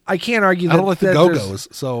I can't argue that. I don't like the Go-Go's,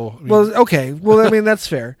 so. Well, okay. Well, I mean, that's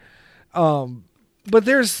fair. But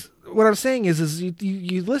there's, what I'm saying is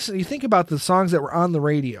you listen, you think about the songs that were on the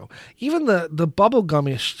radio, even the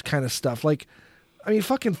bubblegum-ish kind of stuff, like, I mean,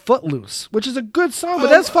 fucking Footloose, which is a good song, but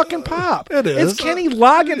that's fucking pop. It is. It's Kenny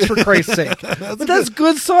Loggins, for Christ's sake. But that's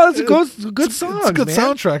good songs. It's good songs. It's a good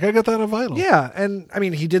soundtrack. I got that on vinyl. Yeah, and I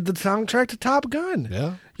mean, he did the soundtrack to Top Gun.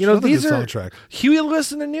 Yeah, these are soundtrack. Huey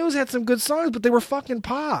Lewis and the News had some good songs, but they were fucking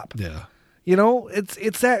pop. Yeah,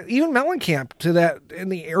 it's that even Mellencamp to that in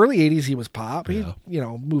the early '80s he was pop. He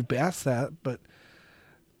moved past that, but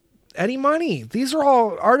Eddie Money. These are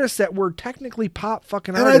all artists that were technically pop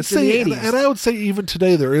fucking artists in the 80s. And I would say even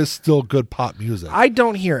today there is still good pop music. I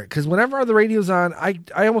don't hear it because whenever the radio's on, I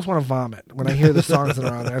almost want to vomit when I hear the songs that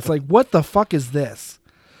are on there. It's like, what the fuck is this?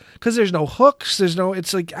 Because there's no hooks.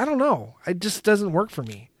 It's like, I don't know. It just doesn't work for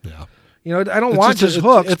me. Yeah. You know, I don't want just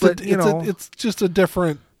hooks, but it's just a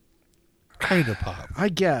different kind of pop. I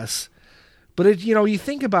guess. But you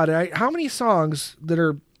think about it. How many songs that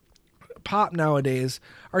are pop nowadays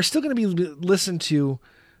are still going to be listened to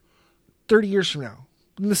 30 years from now?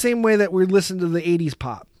 In the same way that we listen to the 80s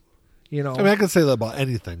pop. You know, I mean, I can say that about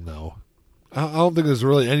anything, though. I don't think there's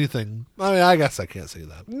really anything. I mean, I guess I can't say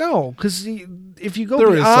that. No, because if you go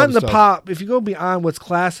beyond the pop, if you go beyond what's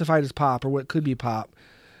classified as pop or what could be pop,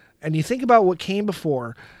 and you think about what came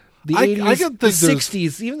before, the 80s, the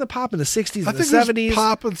 60s, even the pop in the 60s and the 70s.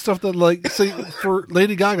 Pop and stuff that, like, say, for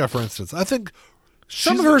Lady Gaga, for instance, I think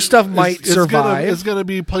some of her stuff might survive. It's going to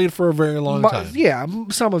be played for a very long time. Yeah,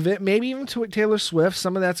 some of it. Maybe even Taylor Swift.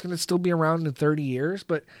 Some of that's going to still be around in 30 years,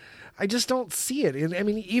 but I just don't see it. And I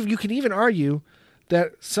mean, you can even argue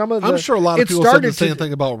that some of the... I'm sure a lot of people said the same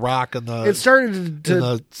thing about rock in the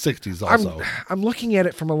 60s also. I'm looking at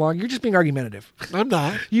it from a long... You're just being argumentative. I'm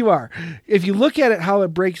not. You are. If you look at it, how it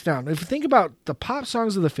breaks down. If you think about the pop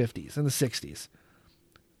songs of the 50s and the 60s,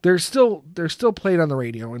 they're still played on the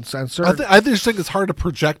radio. And I just think it's hard to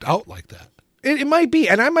project out like that. It might be,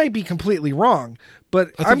 and I might be completely wrong,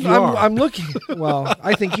 but I'm looking... Well,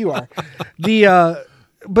 I think you are.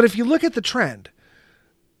 But if you look at the trend,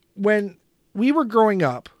 when we were growing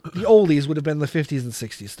up, the oldies would have been the 50s and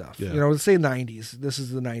 60s stuff. Yeah. You know, let's say 90s. This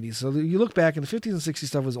is the 90s. So you look back, and the 50s and 60s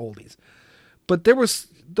stuff was oldies. But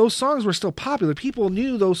those songs were still popular. People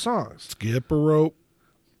knew those songs. Skip a Rope.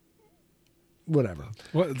 Whatever.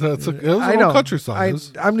 What? That's I know country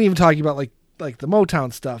songs. I'm not even talking about like the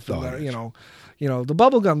Motown stuff. And the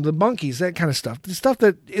Bubblegum, the Monkees, that kind of stuff. The stuff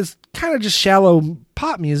that is kind of just shallow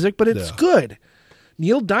pop music, but it's good.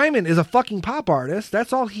 Neil Diamond is a fucking pop artist.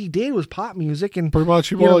 That's all he did was pop music, and pretty much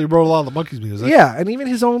he wrote a lot of the Monkees music. Yeah, and even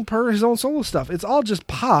his own solo stuff. It's all just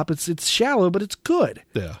pop. It's shallow, but it's good.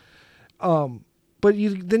 Yeah. But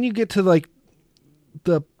then you get to like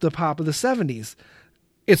the pop of the 70s.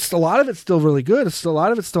 A lot of it's still really good. A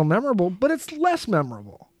lot of it's still memorable, but it's less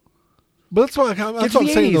memorable. But that's what I'm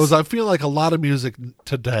saying. Though, is I feel like a lot of music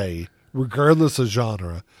today, regardless of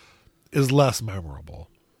genre, is less memorable.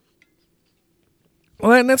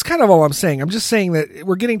 Well, and that's kind of all I'm saying. I'm just saying that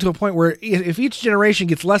we're getting to a point where if each generation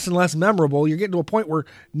gets less and less memorable, you're getting to a point where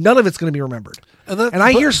none of it's going to be remembered. And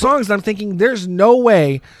I hear songs and I'm thinking, there's no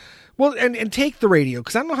way. Well, and take the radio,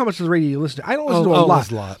 because I don't know how much of the radio you listen to. I don't listen to a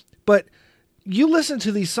lot. But you listen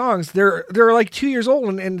to these songs, they're like 2 years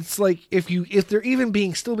old, and it's like if they're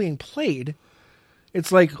even still being played,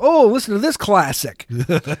 it's like, oh, listen to this classic.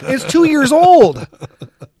 It's 2 years old.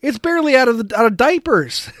 It's barely out of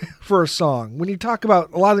diapers for a song. When you talk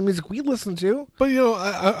about a lot of the music we listen to, but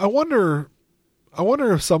I wonder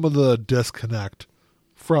if some of the disconnect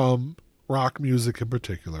from rock music in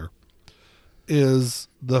particular is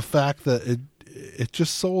the fact that it's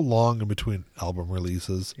just so long in between album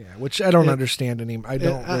releases. Yeah, which I don't understand anymore. I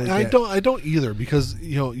don't either, because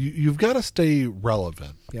you've got to stay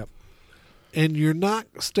relevant. Yep. And you're not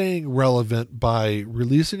staying relevant by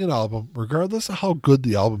releasing an album, regardless of how good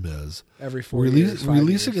the album is. Every 4 years,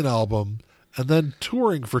 releasing an album and then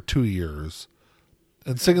touring for 2 years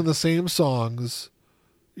and singing the same songs.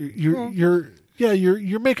 You're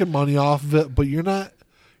making money off of it, but you're not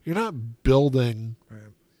building. Right.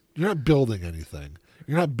 You're not building anything.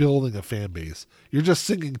 You're not building a fan base. You're just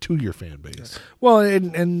singing to your fan base. Well,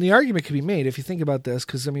 and the argument could be made if you think about this,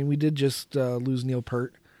 because I mean, we did just lose Neil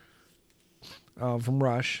Peart. From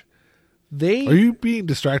Rush. Are you being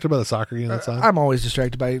distracted by the soccer game outside? I'm always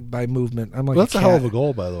distracted by movement. I'm like, that's a hell of a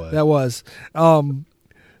goal, by the way. That was. I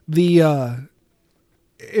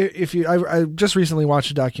just recently watched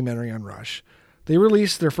a documentary on Rush. They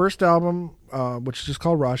released their first album, which is just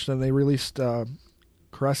called Rush. Then they released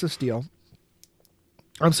Caress of Steel.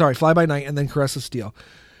 I'm sorry, Fly By Night, and then Caress of Steel.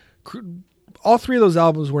 All three of those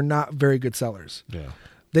albums were not very good sellers. Yeah.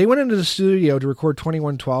 They went into the studio to record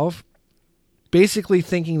 2112. Basically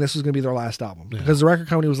thinking this was going to be their last album, because the record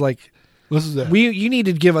company was like, "This is it. You need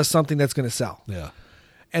to give us something that's going to sell." Yeah,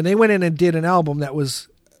 and they went in and did an album that was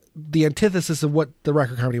the antithesis of what the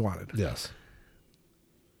record company wanted. Yes.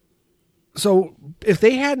 So if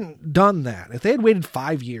they hadn't done that, if they had waited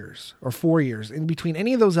 5 years or 4 years in between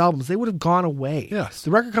any of those albums, they would have gone away. Yes,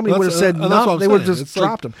 the record company would have said no. They would have just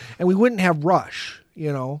dropped them, and we wouldn't have Rush.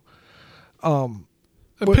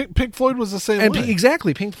 Pink Floyd was the same way.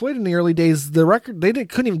 Exactly. Pink Floyd in the early days, the record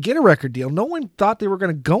couldn't even get a record deal. No one thought they were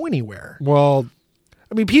going to go anywhere. Well,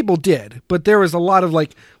 I mean, people did, but there was a lot of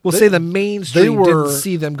say the mainstream didn't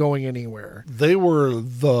see them going anywhere. They were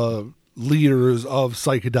the leaders of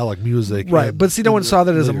psychedelic music. Right, but see, no one saw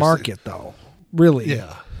that as a market, though. Really.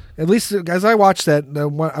 Yeah. At least as I watched that,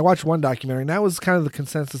 I watched one documentary, and that was kind of the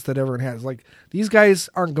consensus that everyone has. These guys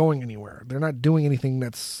aren't going anywhere. They're not doing anything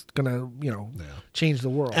that's going to, change the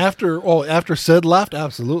world. After Sid left,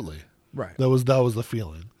 absolutely. Right. That was the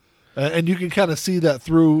feeling. And you can kind of see that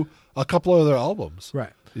through a couple of other albums.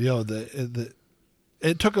 Right. It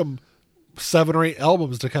took them 7 or 8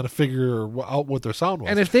 albums to kind of figure out what their sound was.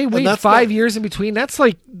 And if they wait 5 years in between, that's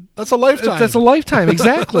a lifetime. That's a lifetime,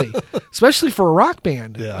 exactly. Especially for a rock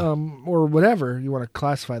band, or whatever you want to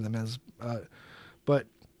classify them as. But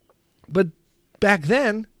back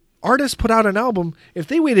then, artists put out an album. If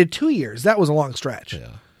they waited 2 years, that was a long stretch.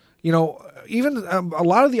 Yeah. Even a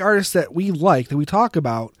lot of the artists that we like, that we talk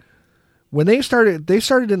about, when they started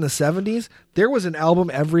in the 70s. There was an album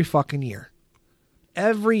every fucking year.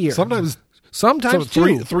 Every year. Sometimes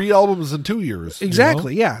two. 3 albums in 2 years.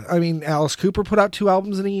 Exactly, yeah. I mean, Alice Cooper put out 2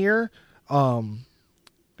 albums in a year.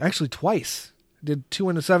 Actually, twice. Did 2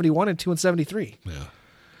 in 71 and 2 in 73.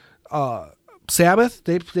 Yeah. Sabbath,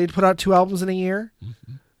 they'd put out 2 albums in a year.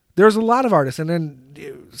 Mm-hmm. There's a lot of artists. And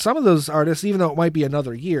then some of those artists, even though it might be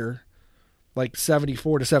another year, like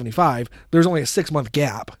 74 to 75, there's only a 6-month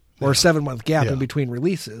gap or a 7-month gap in between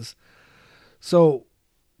releases. So...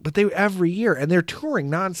 But they every year, and they're touring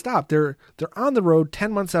nonstop. They're on the road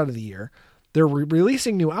 10 months out of the year. They're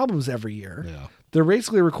releasing new albums every year. Yeah. They're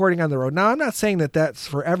basically recording on the road. Now, I'm not saying that that's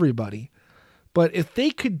for everybody, but if they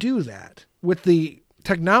could do that with the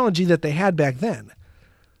technology that they had back then,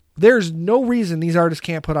 there's no reason these artists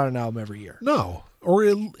can't put out an album every year. No, or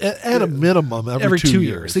at a minimum every 2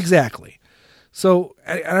 years. Exactly. So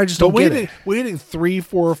I just don't get it. Waiting 3,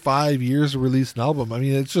 4, 5 years to release an album. I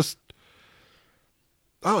mean, it's just.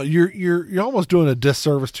 Oh, you're almost doing a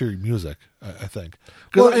disservice to your music, I think.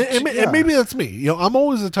 And maybe that's me. I've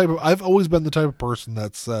always been the type of person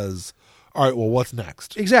that says, "All right, well, what's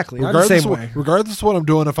next?" Exactly. I'm the same way. Regardless of what I'm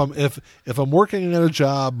doing, if I'm working at a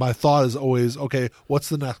job, my thought is always, okay, what's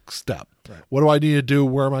the next step? Right. What do I need to do?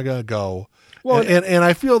 Where am I going to go? Well, and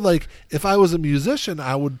I feel like if I was a musician,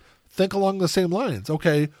 I would think along the same lines.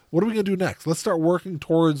 Okay, what are we going to do next? Let's start working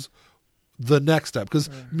towards the next step, because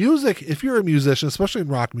music, if you're a musician, especially in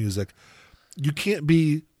rock music, you can't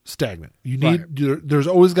be stagnant. You need there's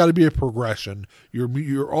always got to be a progression.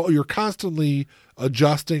 You're constantly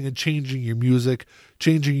adjusting and changing your music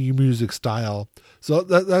style. So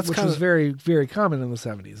that's which was very, very common in the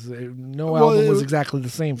 70s. No album was exactly the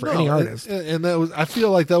same for any artist, and that was, I feel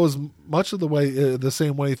like that was much of the way the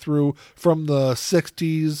same way through from the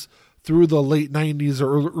 60s. Through the late 90s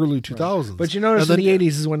or early 2000s. Right. But you notice in the 80s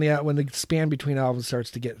is when the span between albums starts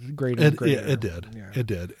to get greater and greater. It did. Yeah. It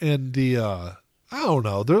did. And I don't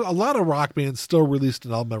know. There a lot of rock bands still released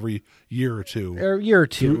an album every year or two.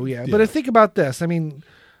 But think about this. I mean,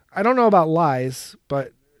 I don't know about Lies,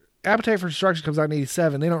 but Appetite for Destruction comes out in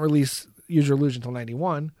 87. They don't release Use Your Illusion until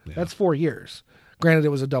 91. Yeah. That's 4 years. Granted, it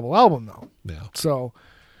was a double album, though. Yeah. So,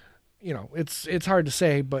 it's hard to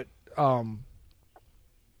say, but...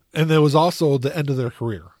 And there was also the end of their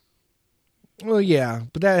career. Well, yeah,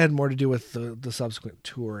 but that had more to do with the subsequent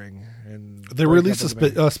touring. And they released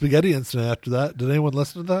a Spaghetti Incident after that. Did anyone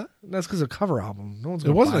listen to that? That's because of a cover album. No one's.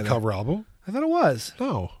 It wasn't a cover album. I thought it was.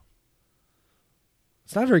 No.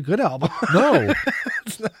 It's not a very good album. No.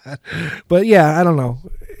 It's not. But yeah, I don't know.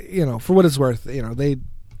 For what it's worth, they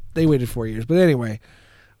waited 4 years. But anyway,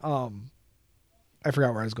 I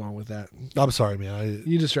forgot where I was going with that. I'm sorry, man.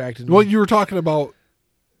 You distracted me. Well, you were talking about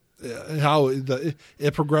how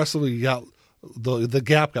it progressively got the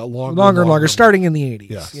gap got longer and longer, starting in the 80s.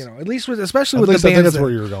 Yes. At least especially with the bands. I think that's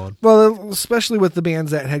where you were going. Well, especially with the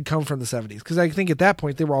bands that had come from the 70s, because I think at that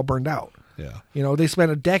point they were all burned out. Yeah. They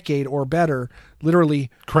spent a decade or better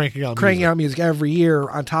literally cranking out music every year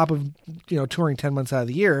on top of touring 10 months out of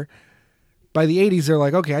the year. By the 80s, they're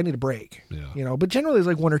like, okay, I need a break. Yeah. But generally it's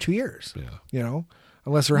like 1 or 2 years. Yeah.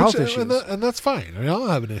 Unless they're health issues. And that's fine. I don't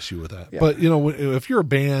have an issue with that. Yeah. But, if you're a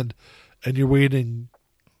band and you're waiting,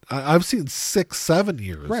 I've seen 6-7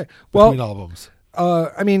 years between albums.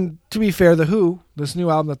 To be fair, The Who, this new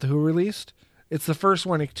album that The Who released, it's the first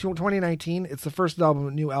one in 2019. It's the first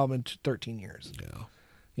new album in 13 years.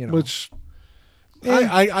 Yeah. Which...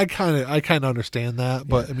 I kind of understand that,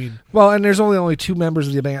 but I mean, and there's only 2 members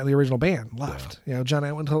of the original band left. Yeah. John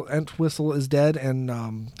Entwistle is dead, and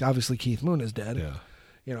obviously Keith Moon is dead.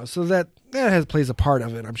 Yeah, so that plays a part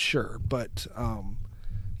of it, I'm sure. But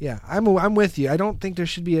Yeah, I'm with you. I don't think there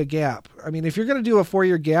should be a gap. I mean, if you're going to do a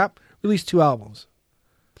 4-year gap, release 2 albums.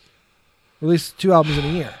 Release 2 albums in a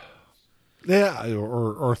year. Yeah,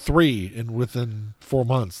 or 3 within 4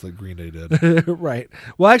 months like Green Day did. Right.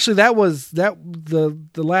 Well, actually, the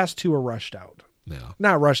last 2 were rushed out. Yeah.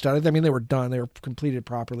 Not rushed out. I mean, they were done. They were completed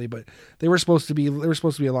properly, but they were supposed to be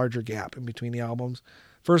a larger gap in between the albums.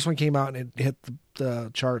 First one came out and it hit the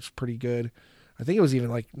charts pretty good. I think it was even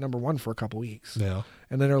like number 1 for a couple weeks. Yeah.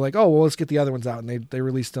 And then they're like, oh, well, let's get the other ones out. And they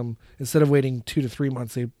released them instead of waiting 2 to 3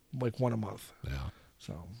 months. They like 1 a month. Yeah.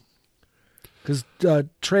 So, because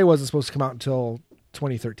Trey wasn't supposed to come out until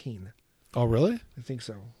 2013. Oh, really? I think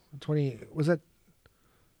so. Was that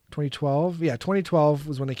 2012? Yeah, 2012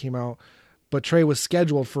 was when they came out. But Trey was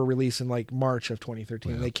scheduled for release in like March of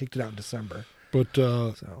 2013. Yeah. They kicked it out in December. But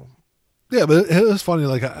yeah, but it was funny.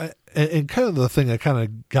 Like, and kind of the thing that kind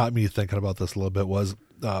of got me thinking about this a little bit was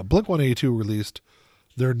Blink-182 released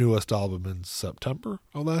their newest album in September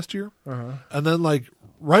of last year, and then like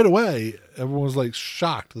right away, everyone was like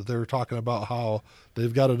shocked that they were talking about how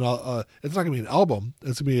they've got it's not going to be an album;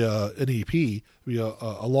 it's going to be an EP, be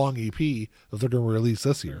a long EP that they're going to release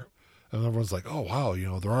this year, and everyone's like, "Oh wow,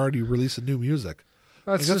 they're already releasing new music."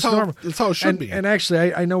 That's like, just normal. That's how it should be. And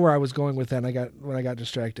actually, I know where I was going with that. When I got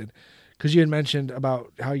distracted. Because you had mentioned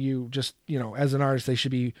about how you just, as an artist, they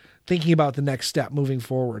should be thinking about the next step moving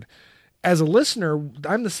forward. As a listener,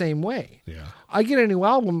 I'm the same way. Yeah. I get a new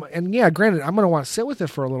album, and yeah, granted, I'm going to want to sit with it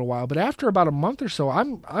for a little while. But after about a month or so,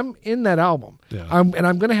 I'm in that album. Yeah. I'm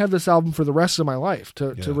going to have this album for the rest of my life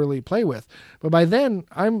to really play with. But by then,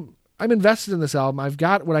 I'm invested in this album. I've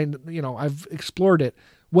got what I've explored it.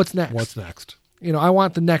 What's next? I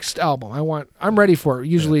want the next album. I'm ready for it.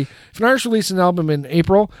 Usually, if an artist releases an album in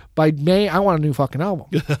April, by May, I want a new fucking album.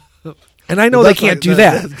 And I know they can't do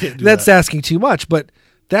that. That's asking too much, but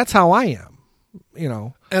that's how I am,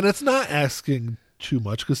 And it's not asking too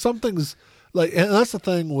much because some things, like, and that's the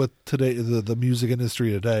thing with today, the music industry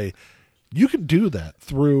today, you can do that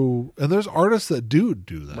through, and there's artists that do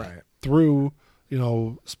that. Right. Through,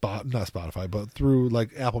 not Spotify, but through like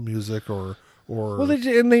Apple Music or they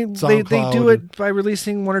do it by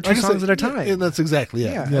releasing 1 or 2 songs at a time, and that's exactly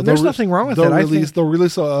it. Yeah, and there's nothing wrong with it. They'll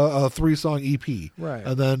release a 3-song EP, right?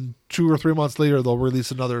 And then 2 or 3 months later, they'll release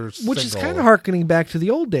another single. Which is kind of harkening back to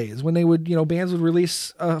the old days when they would, bands would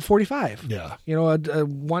release 45. Yeah, a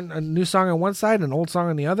new song on one side, an old song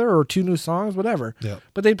on the other, or 2 new songs, whatever. Yeah,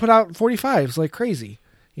 but they'd put out 45s like crazy.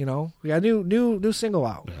 We got a new single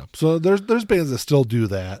out. Yeah, so there's bands that still do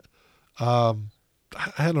that.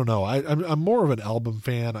 I don't know. I'm more of an album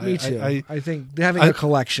fan. Me too. I think having a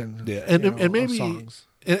collection. Yeah, and maybe of songs.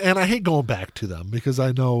 And I hate going back to them because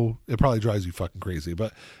I know it probably drives you fucking crazy.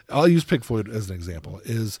 But I'll use Pink Floyd as an example.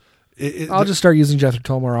 I'll just start using Jethro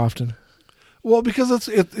Tull more often. Well, because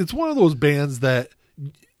it's one of those bands that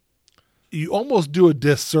you almost do a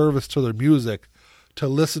disservice to their music to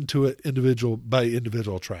listen to it individual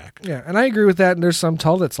track. Yeah, and I agree with that. And there's some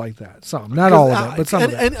Tull that's like that. Some, not all of it, but some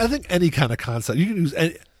of it. And I think any kind of concept, you can use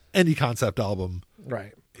any concept album,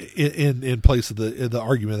 right? In place of the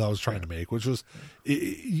argument I was trying to make, which was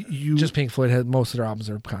just Pink Floyd had most of their albums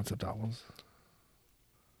are concept albums.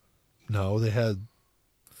 No, they had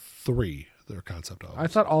 3. Their concept albums. I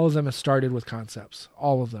thought all of them have started with concepts.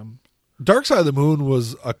 All of them. Dark Side of the Moon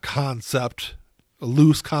was a concept. A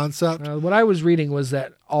loose concept. What I was reading was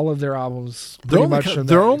that all of their albums the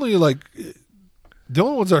only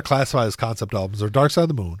ones that are classified as concept albums are Dark Side of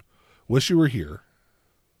the Moon, Wish You Were Here,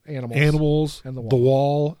 Animals, and The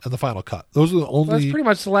Wall, and The Final Cut. Those are the only. That's pretty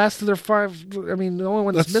much the last of their 5. I mean, the only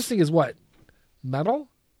one that's missing is what? Metal?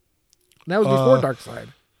 And that was before Dark Side,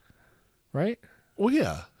 right? Well,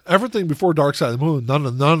 yeah. Everything before Dark Side of the Moon, none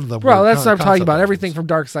of them. Well, that's what I'm talking about. Albums. Everything from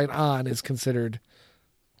Dark Side on is considered.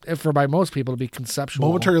 By most people to be conceptual.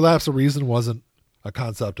 Momentary Lapse of Reason wasn't a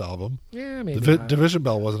concept album. Yeah, maybe not. Division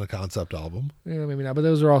Bell wasn't a concept album. Yeah, maybe not. But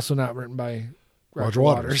those are also not written by Roger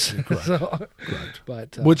Waters. Correct. Correct.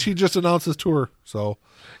 But which he just announced his tour. So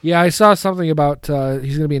yeah, I saw something about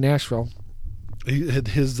he's going to be in Nashville.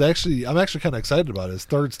 I'm actually kind of excited about it. His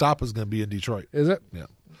 3rd stop is going to be in Detroit. Is it? Yeah.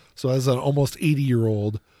 So as an almost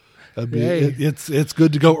 80-year-old. It's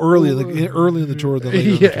good to go early in the tour than later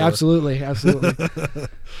in the tour. Absolutely.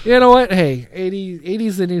 You know what? Hey, 80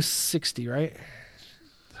 is the new 60, right?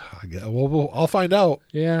 I'll find out.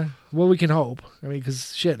 Yeah. Well, we can hope. I mean,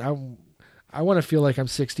 because shit, I want to feel like I'm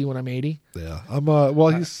 60 when I'm 80. Yeah. I'm. Well,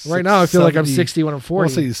 he's right now. I feel like I'm 60 when I'm 40. I want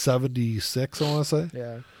to say he's 76. I want to say.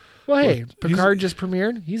 Yeah. Well, hey, Picard just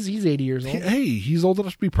premiered. He's 80 years old. Hey, he's old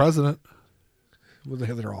enough to be president. Well,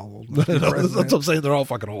 they're all old. That's what I'm saying. They're all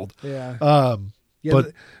fucking old. Yeah.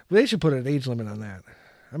 But they should put an age limit on that.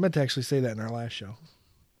 I meant to actually say that in our last show.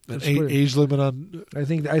 An age limit on. I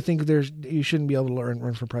think you shouldn't be able to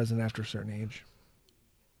run for president after a certain age.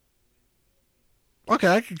 Okay,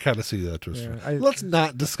 I can kind of see that too. Yeah, Let's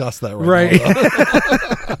not discuss that right now.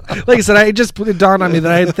 Like I said, it dawned on me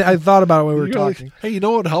that I thought about it when we were talking. Like, hey, you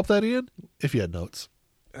know what would help that, Ian? If you had notes.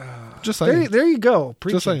 Just saying. There you go.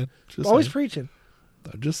 Preaching. Just saying. Always preaching.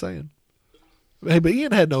 I'm just saying. Hey, but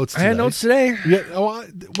Ian had notes today. I had notes today. Yeah. Oh,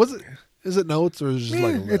 was it? Is it notes or is it just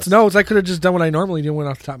like a list? It's notes. I could have just done what I normally do, went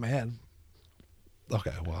off the top of my head.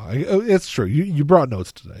 Okay, well, it's true. You brought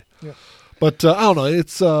notes today. Yeah. But I don't know.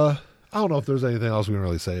 It's I don't know if there's anything else we can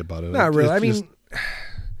really say about it. Not really.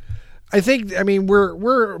 I think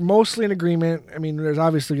we're mostly in agreement. I mean, there's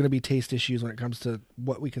obviously going to be taste issues when it comes to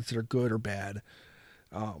what we consider good or bad,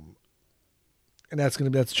 and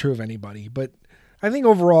that's true of anybody. But I think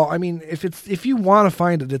overall, I mean, if you want to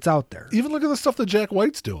find it, it's out there. Even look at the stuff that Jack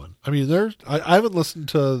White's doing. I mean, I haven't listened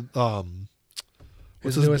to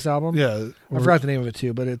his newest album. Yeah, I forgot the name of it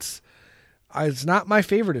too, but it's not my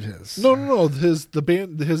favorite of his. No. His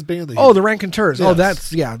band. The Raconteurs.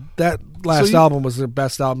 Yes. That last album was the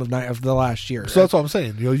best album of the last year. So that's what I'm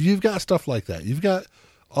saying. You've got stuff like that. You've got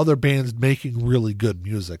other bands making really good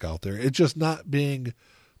music out there. It's just not being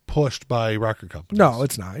pushed by record companies. No,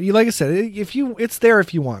 it's not. Like I said, it's there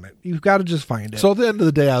if you want it. You've got to just find it. So at the end of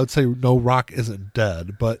the day, I would say no, rock isn't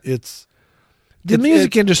dead, but the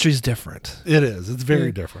music industry is different. It is. It's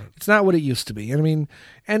very different. It's not what it used to be. I mean,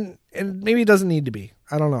 and maybe it doesn't need to be.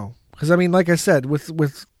 I don't know. Because I mean, like I said,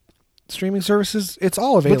 with streaming services, it's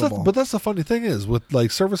all available. But that's the funny thing is with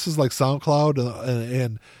like services like SoundCloud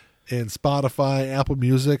and Spotify, Apple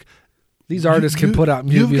Music. These artists can put out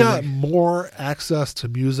music. You've got more access to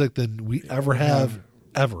music than we ever have,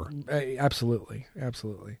 ever. Absolutely,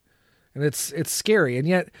 and it's scary, and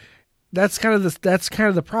yet that's kind of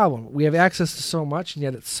the problem. We have access to so much, and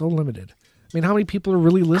yet it's so limited. I mean, how many people are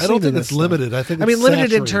really listening? I don't think to it's this limited. stuff? I think it's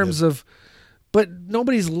limited saturated. in terms of, but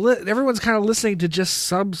everyone's kind of listening to just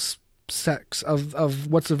subsects of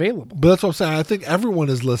what's available. But that's what I'm saying. I think everyone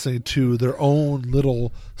is listening to their own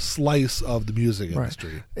little slice of the music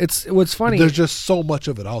industry. Right. It's what's funny. There's just so much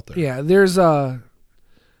of it out there. Yeah, there's a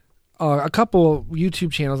couple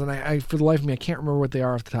YouTube channels, and I for the life of me I can't remember what they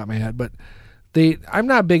are off the top of my head. But I'm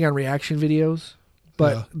not big on reaction videos,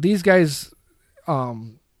 but these guys,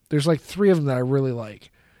 there's like 3 of them that I really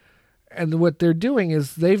like, and what they're doing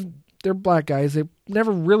is they're black guys. They've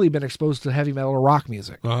never really been exposed to heavy metal or rock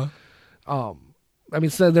music. I mean,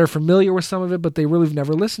 so they're familiar with some of it, but they really have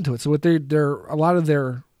never listened to it. So what they're a lot of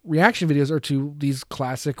their reaction videos are to these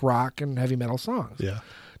classic rock and heavy metal songs. Yeah,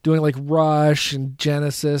 doing like Rush and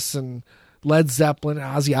Genesis and Led Zeppelin,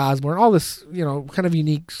 Ozzy Osbourne, all this, kind of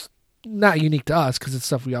unique, not unique to us because it's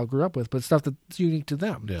stuff we all grew up with, but stuff that's unique to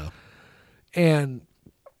them. Yeah, and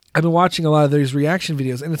I've been watching a lot of these reaction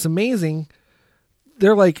videos, and it's amazing.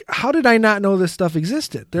 They're like, how did I not know this stuff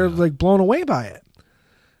existed? They're like blown away by it.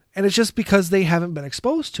 And it's just because they haven't been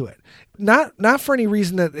exposed to it. Not for any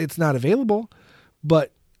reason that it's not available,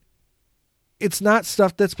 but it's not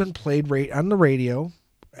stuff that's been played on the radio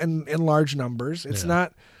and in large numbers. It's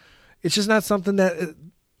just not something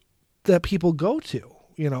that people go to,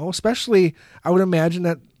 especially I would imagine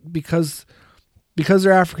that because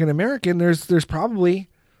they're African American, there's probably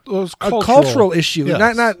a cultural issue.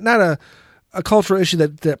 Yes. Not a cultural issue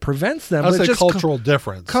that prevents them. I'd say just cultural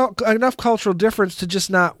difference. Enough cultural difference to just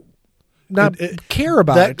not care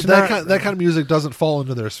about it. That kind of music doesn't fall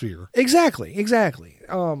into their sphere. Exactly.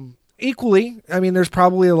 Equally, I mean, there's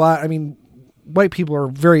probably a lot. I mean, white people are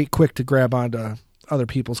very quick to grab onto other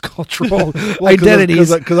people's cultural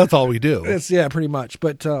identities because that's all we do. It's pretty much.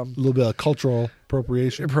 But a little bit of cultural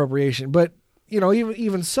appropriation. But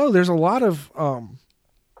even so, there's a lot of.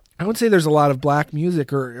 I would say there's a lot of black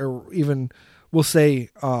music, or even we'll say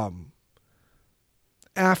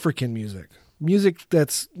African music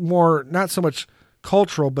that's more not so much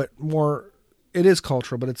cultural, but more it is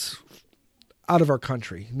cultural, but it's out of our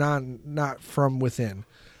country, not from within.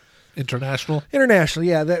 International,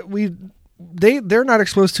 yeah. That they're not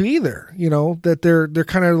exposed to either. That they're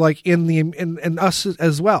kind of like in us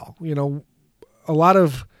as well. A lot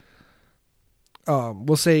of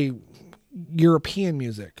we'll say European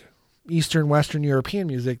music. Eastern, Western European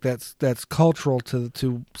music that's cultural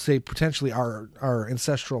to say potentially our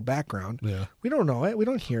ancestral background. Yeah, we don't know it. We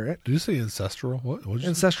don't hear it. Did you say ancestral? What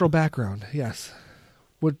ancestral background? Yes.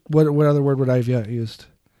 What other word would I have used?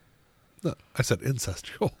 No, I said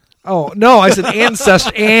ancestral. Oh no, I said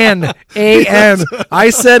ancestral. An. I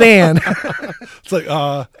said an. It's like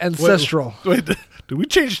ancestral. Wait, did we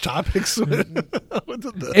change topics?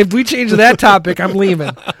 If we change that topic, I'm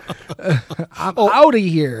leaving. I'm out of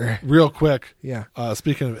here. Real quick. Yeah.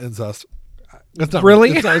 Speaking of incest. It's not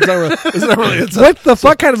really? It's not really incest. What the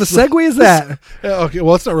fuck kind of a segue is that? Okay,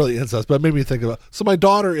 well, it's not really incest, but it made me think about. So my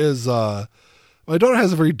daughter has a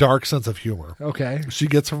very dark sense of humor. Okay. She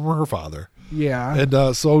gets from her father. Yeah.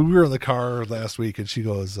 And so we were in the car last week, and she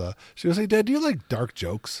goes, "Hey, Dad, do you like dark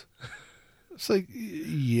jokes?" It's like,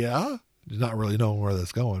 yeah, not really knowing where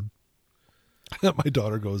that's going. My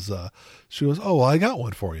daughter goes, she goes, "Oh, well, I got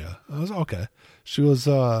one for you." I was okay. She goes,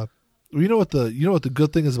 well, you know what the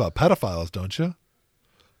good thing is about pedophiles, don't you?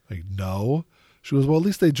 Like, no. She goes, well, at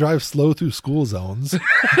least they drive slow through school zones.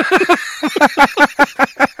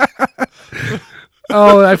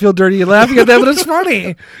 Oh, I feel dirty laughing at that, but it's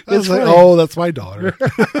funny. It's like, oh, that's my daughter.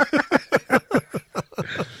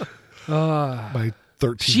 My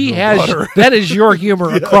 13. She has daughter. That is your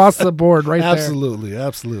humor across the board, right absolutely, there.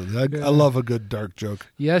 Absolutely. I love a good dark joke.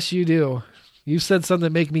 Yes, you do. You said something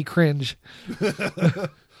that make me cringe.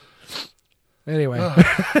 Anyway,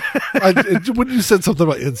 when you said something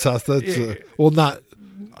about incest, that's not.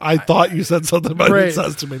 I thought you said something about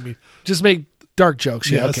incest to make me just make dark jokes.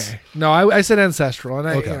 Yeah, yes. okay. No, I said ancestral,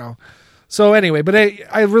 and you know. So anyway, but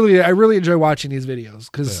I really enjoy watching these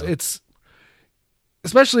videos because it's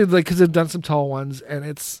especially like because they've done some tall ones, and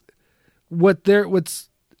it's what they're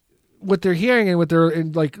hearing and what they're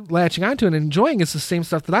like latching onto and enjoying is the same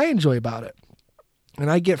stuff that I enjoy about it,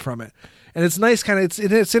 and I get from it. And it's nice, kind of.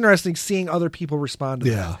 It's interesting seeing other people respond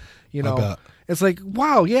to that. You know, it's like,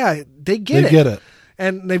 wow, yeah, they get it.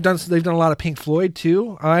 And they've done a lot of Pink Floyd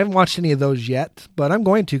too. I haven't watched any of those yet, but I'm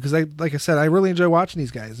going to because like I said, I really enjoy watching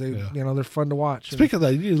these guys. They're fun to watch. Speaking of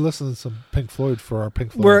that, you need to listen to some Pink Floyd for our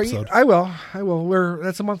Pink Floyd episode. I will.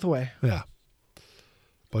 That's a month away. Yeah.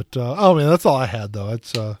 But man, that's all I had though.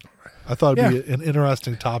 It's I thought it'd be an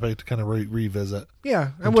interesting topic to kind of revisit.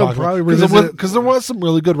 Yeah, and we'll probably revisit because there was some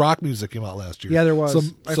really good rock music came out last year. Yeah, there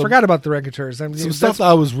was. I forgot about the Raconteurs. Some stuff that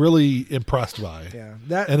I was really impressed by. Yeah,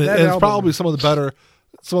 it's probably some of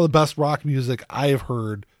the best rock music I have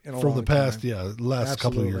heard from the past. Time. Yeah, last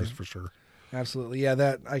couple of years for sure. Absolutely, yeah.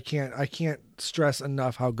 That I can't stress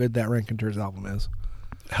enough how good that Raconteurs album is.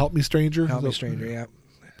 Help Me Stranger. Help Me Stranger. Yeah,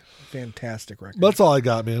 fantastic record. That's all I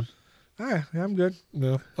got, man. All right, I'm good.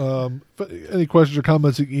 Yeah. Any questions or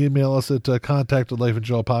comments, you can email us at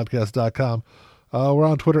contact@lifeandjailpodcast.com. We're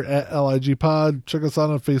on Twitter at LIGpod. Check us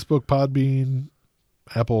out on Facebook, Podbean,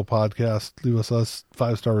 Apple Podcast. Leave us a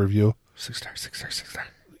 5-star review. 6 star.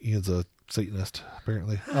 Ian's a Satanist,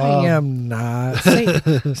 apparently. I am not.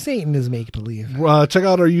 Satan is make-believe. Check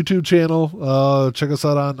out our YouTube channel. Check us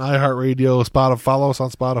out on iHeartRadio, Spotify. Follow us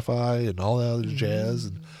on Spotify and all that other jazz.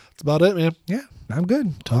 And that's about it, man. Yeah. I'm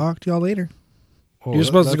good. Talk to y'all later. You're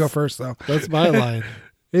supposed to go first, though. That's my line.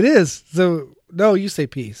 It is. So, no, you say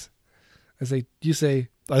peace. I say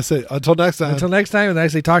until next time. Until next time, and then I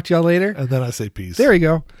say talk to y'all later. And then I say peace. There you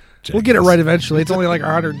go. Jeez. We'll get it right eventually. It's only like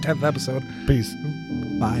our 110th episode. Peace.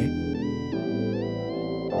 Bye.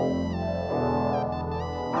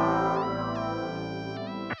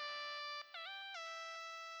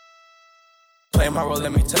 Playing my role,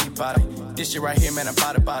 let me tell you about it. This shit right here, man, I'm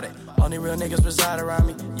about it. Only real niggas reside around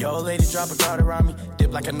me. Yo, old lady, drop a guard around me.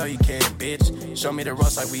 Dip like I know you can, bitch. Show me the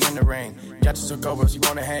ropes like we in the ring. Got you took over if you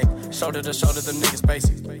wanna hang. Shoulder to shoulder, them niggas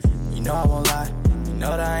basic. You know I won't lie. You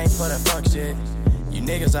know that I ain't for that fuck shit. You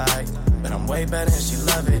niggas alright, but I'm way better and she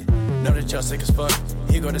love it. Know that y'all sick as fuck.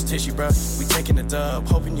 Here go this tissue, bro. We taking the dub.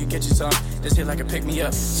 Hoping you get you some. This hit like a pick me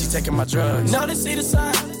up. She taking my drugs. Know they see the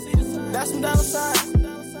sign. That's some dollar signs.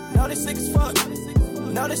 Know they sick as fuck.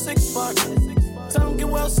 Know they sick as fuck. Tell them get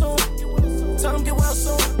well soon. Tell them get well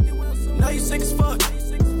soon. Know you sick as fuck.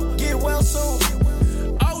 Get well soon.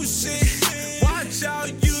 Oh shit. Watch out,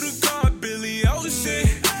 you the god, Billy. Oh shit.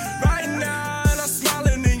 Right now, and I'm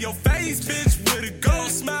smiling in your face, bitch. With a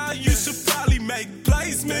gold smile, you should probably make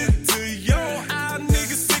placement to your eye.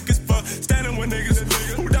 Niggas sick as fuck. Standing with niggas.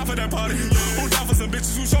 Who down for that party? Who down for some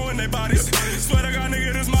bitches who showing their bodies? Swear to God,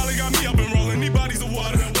 nigga, this Molly got me up and rolling. These bodies of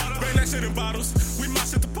water. Bring that shit in bottles. We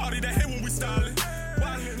mosh at the party, that hit when we style it.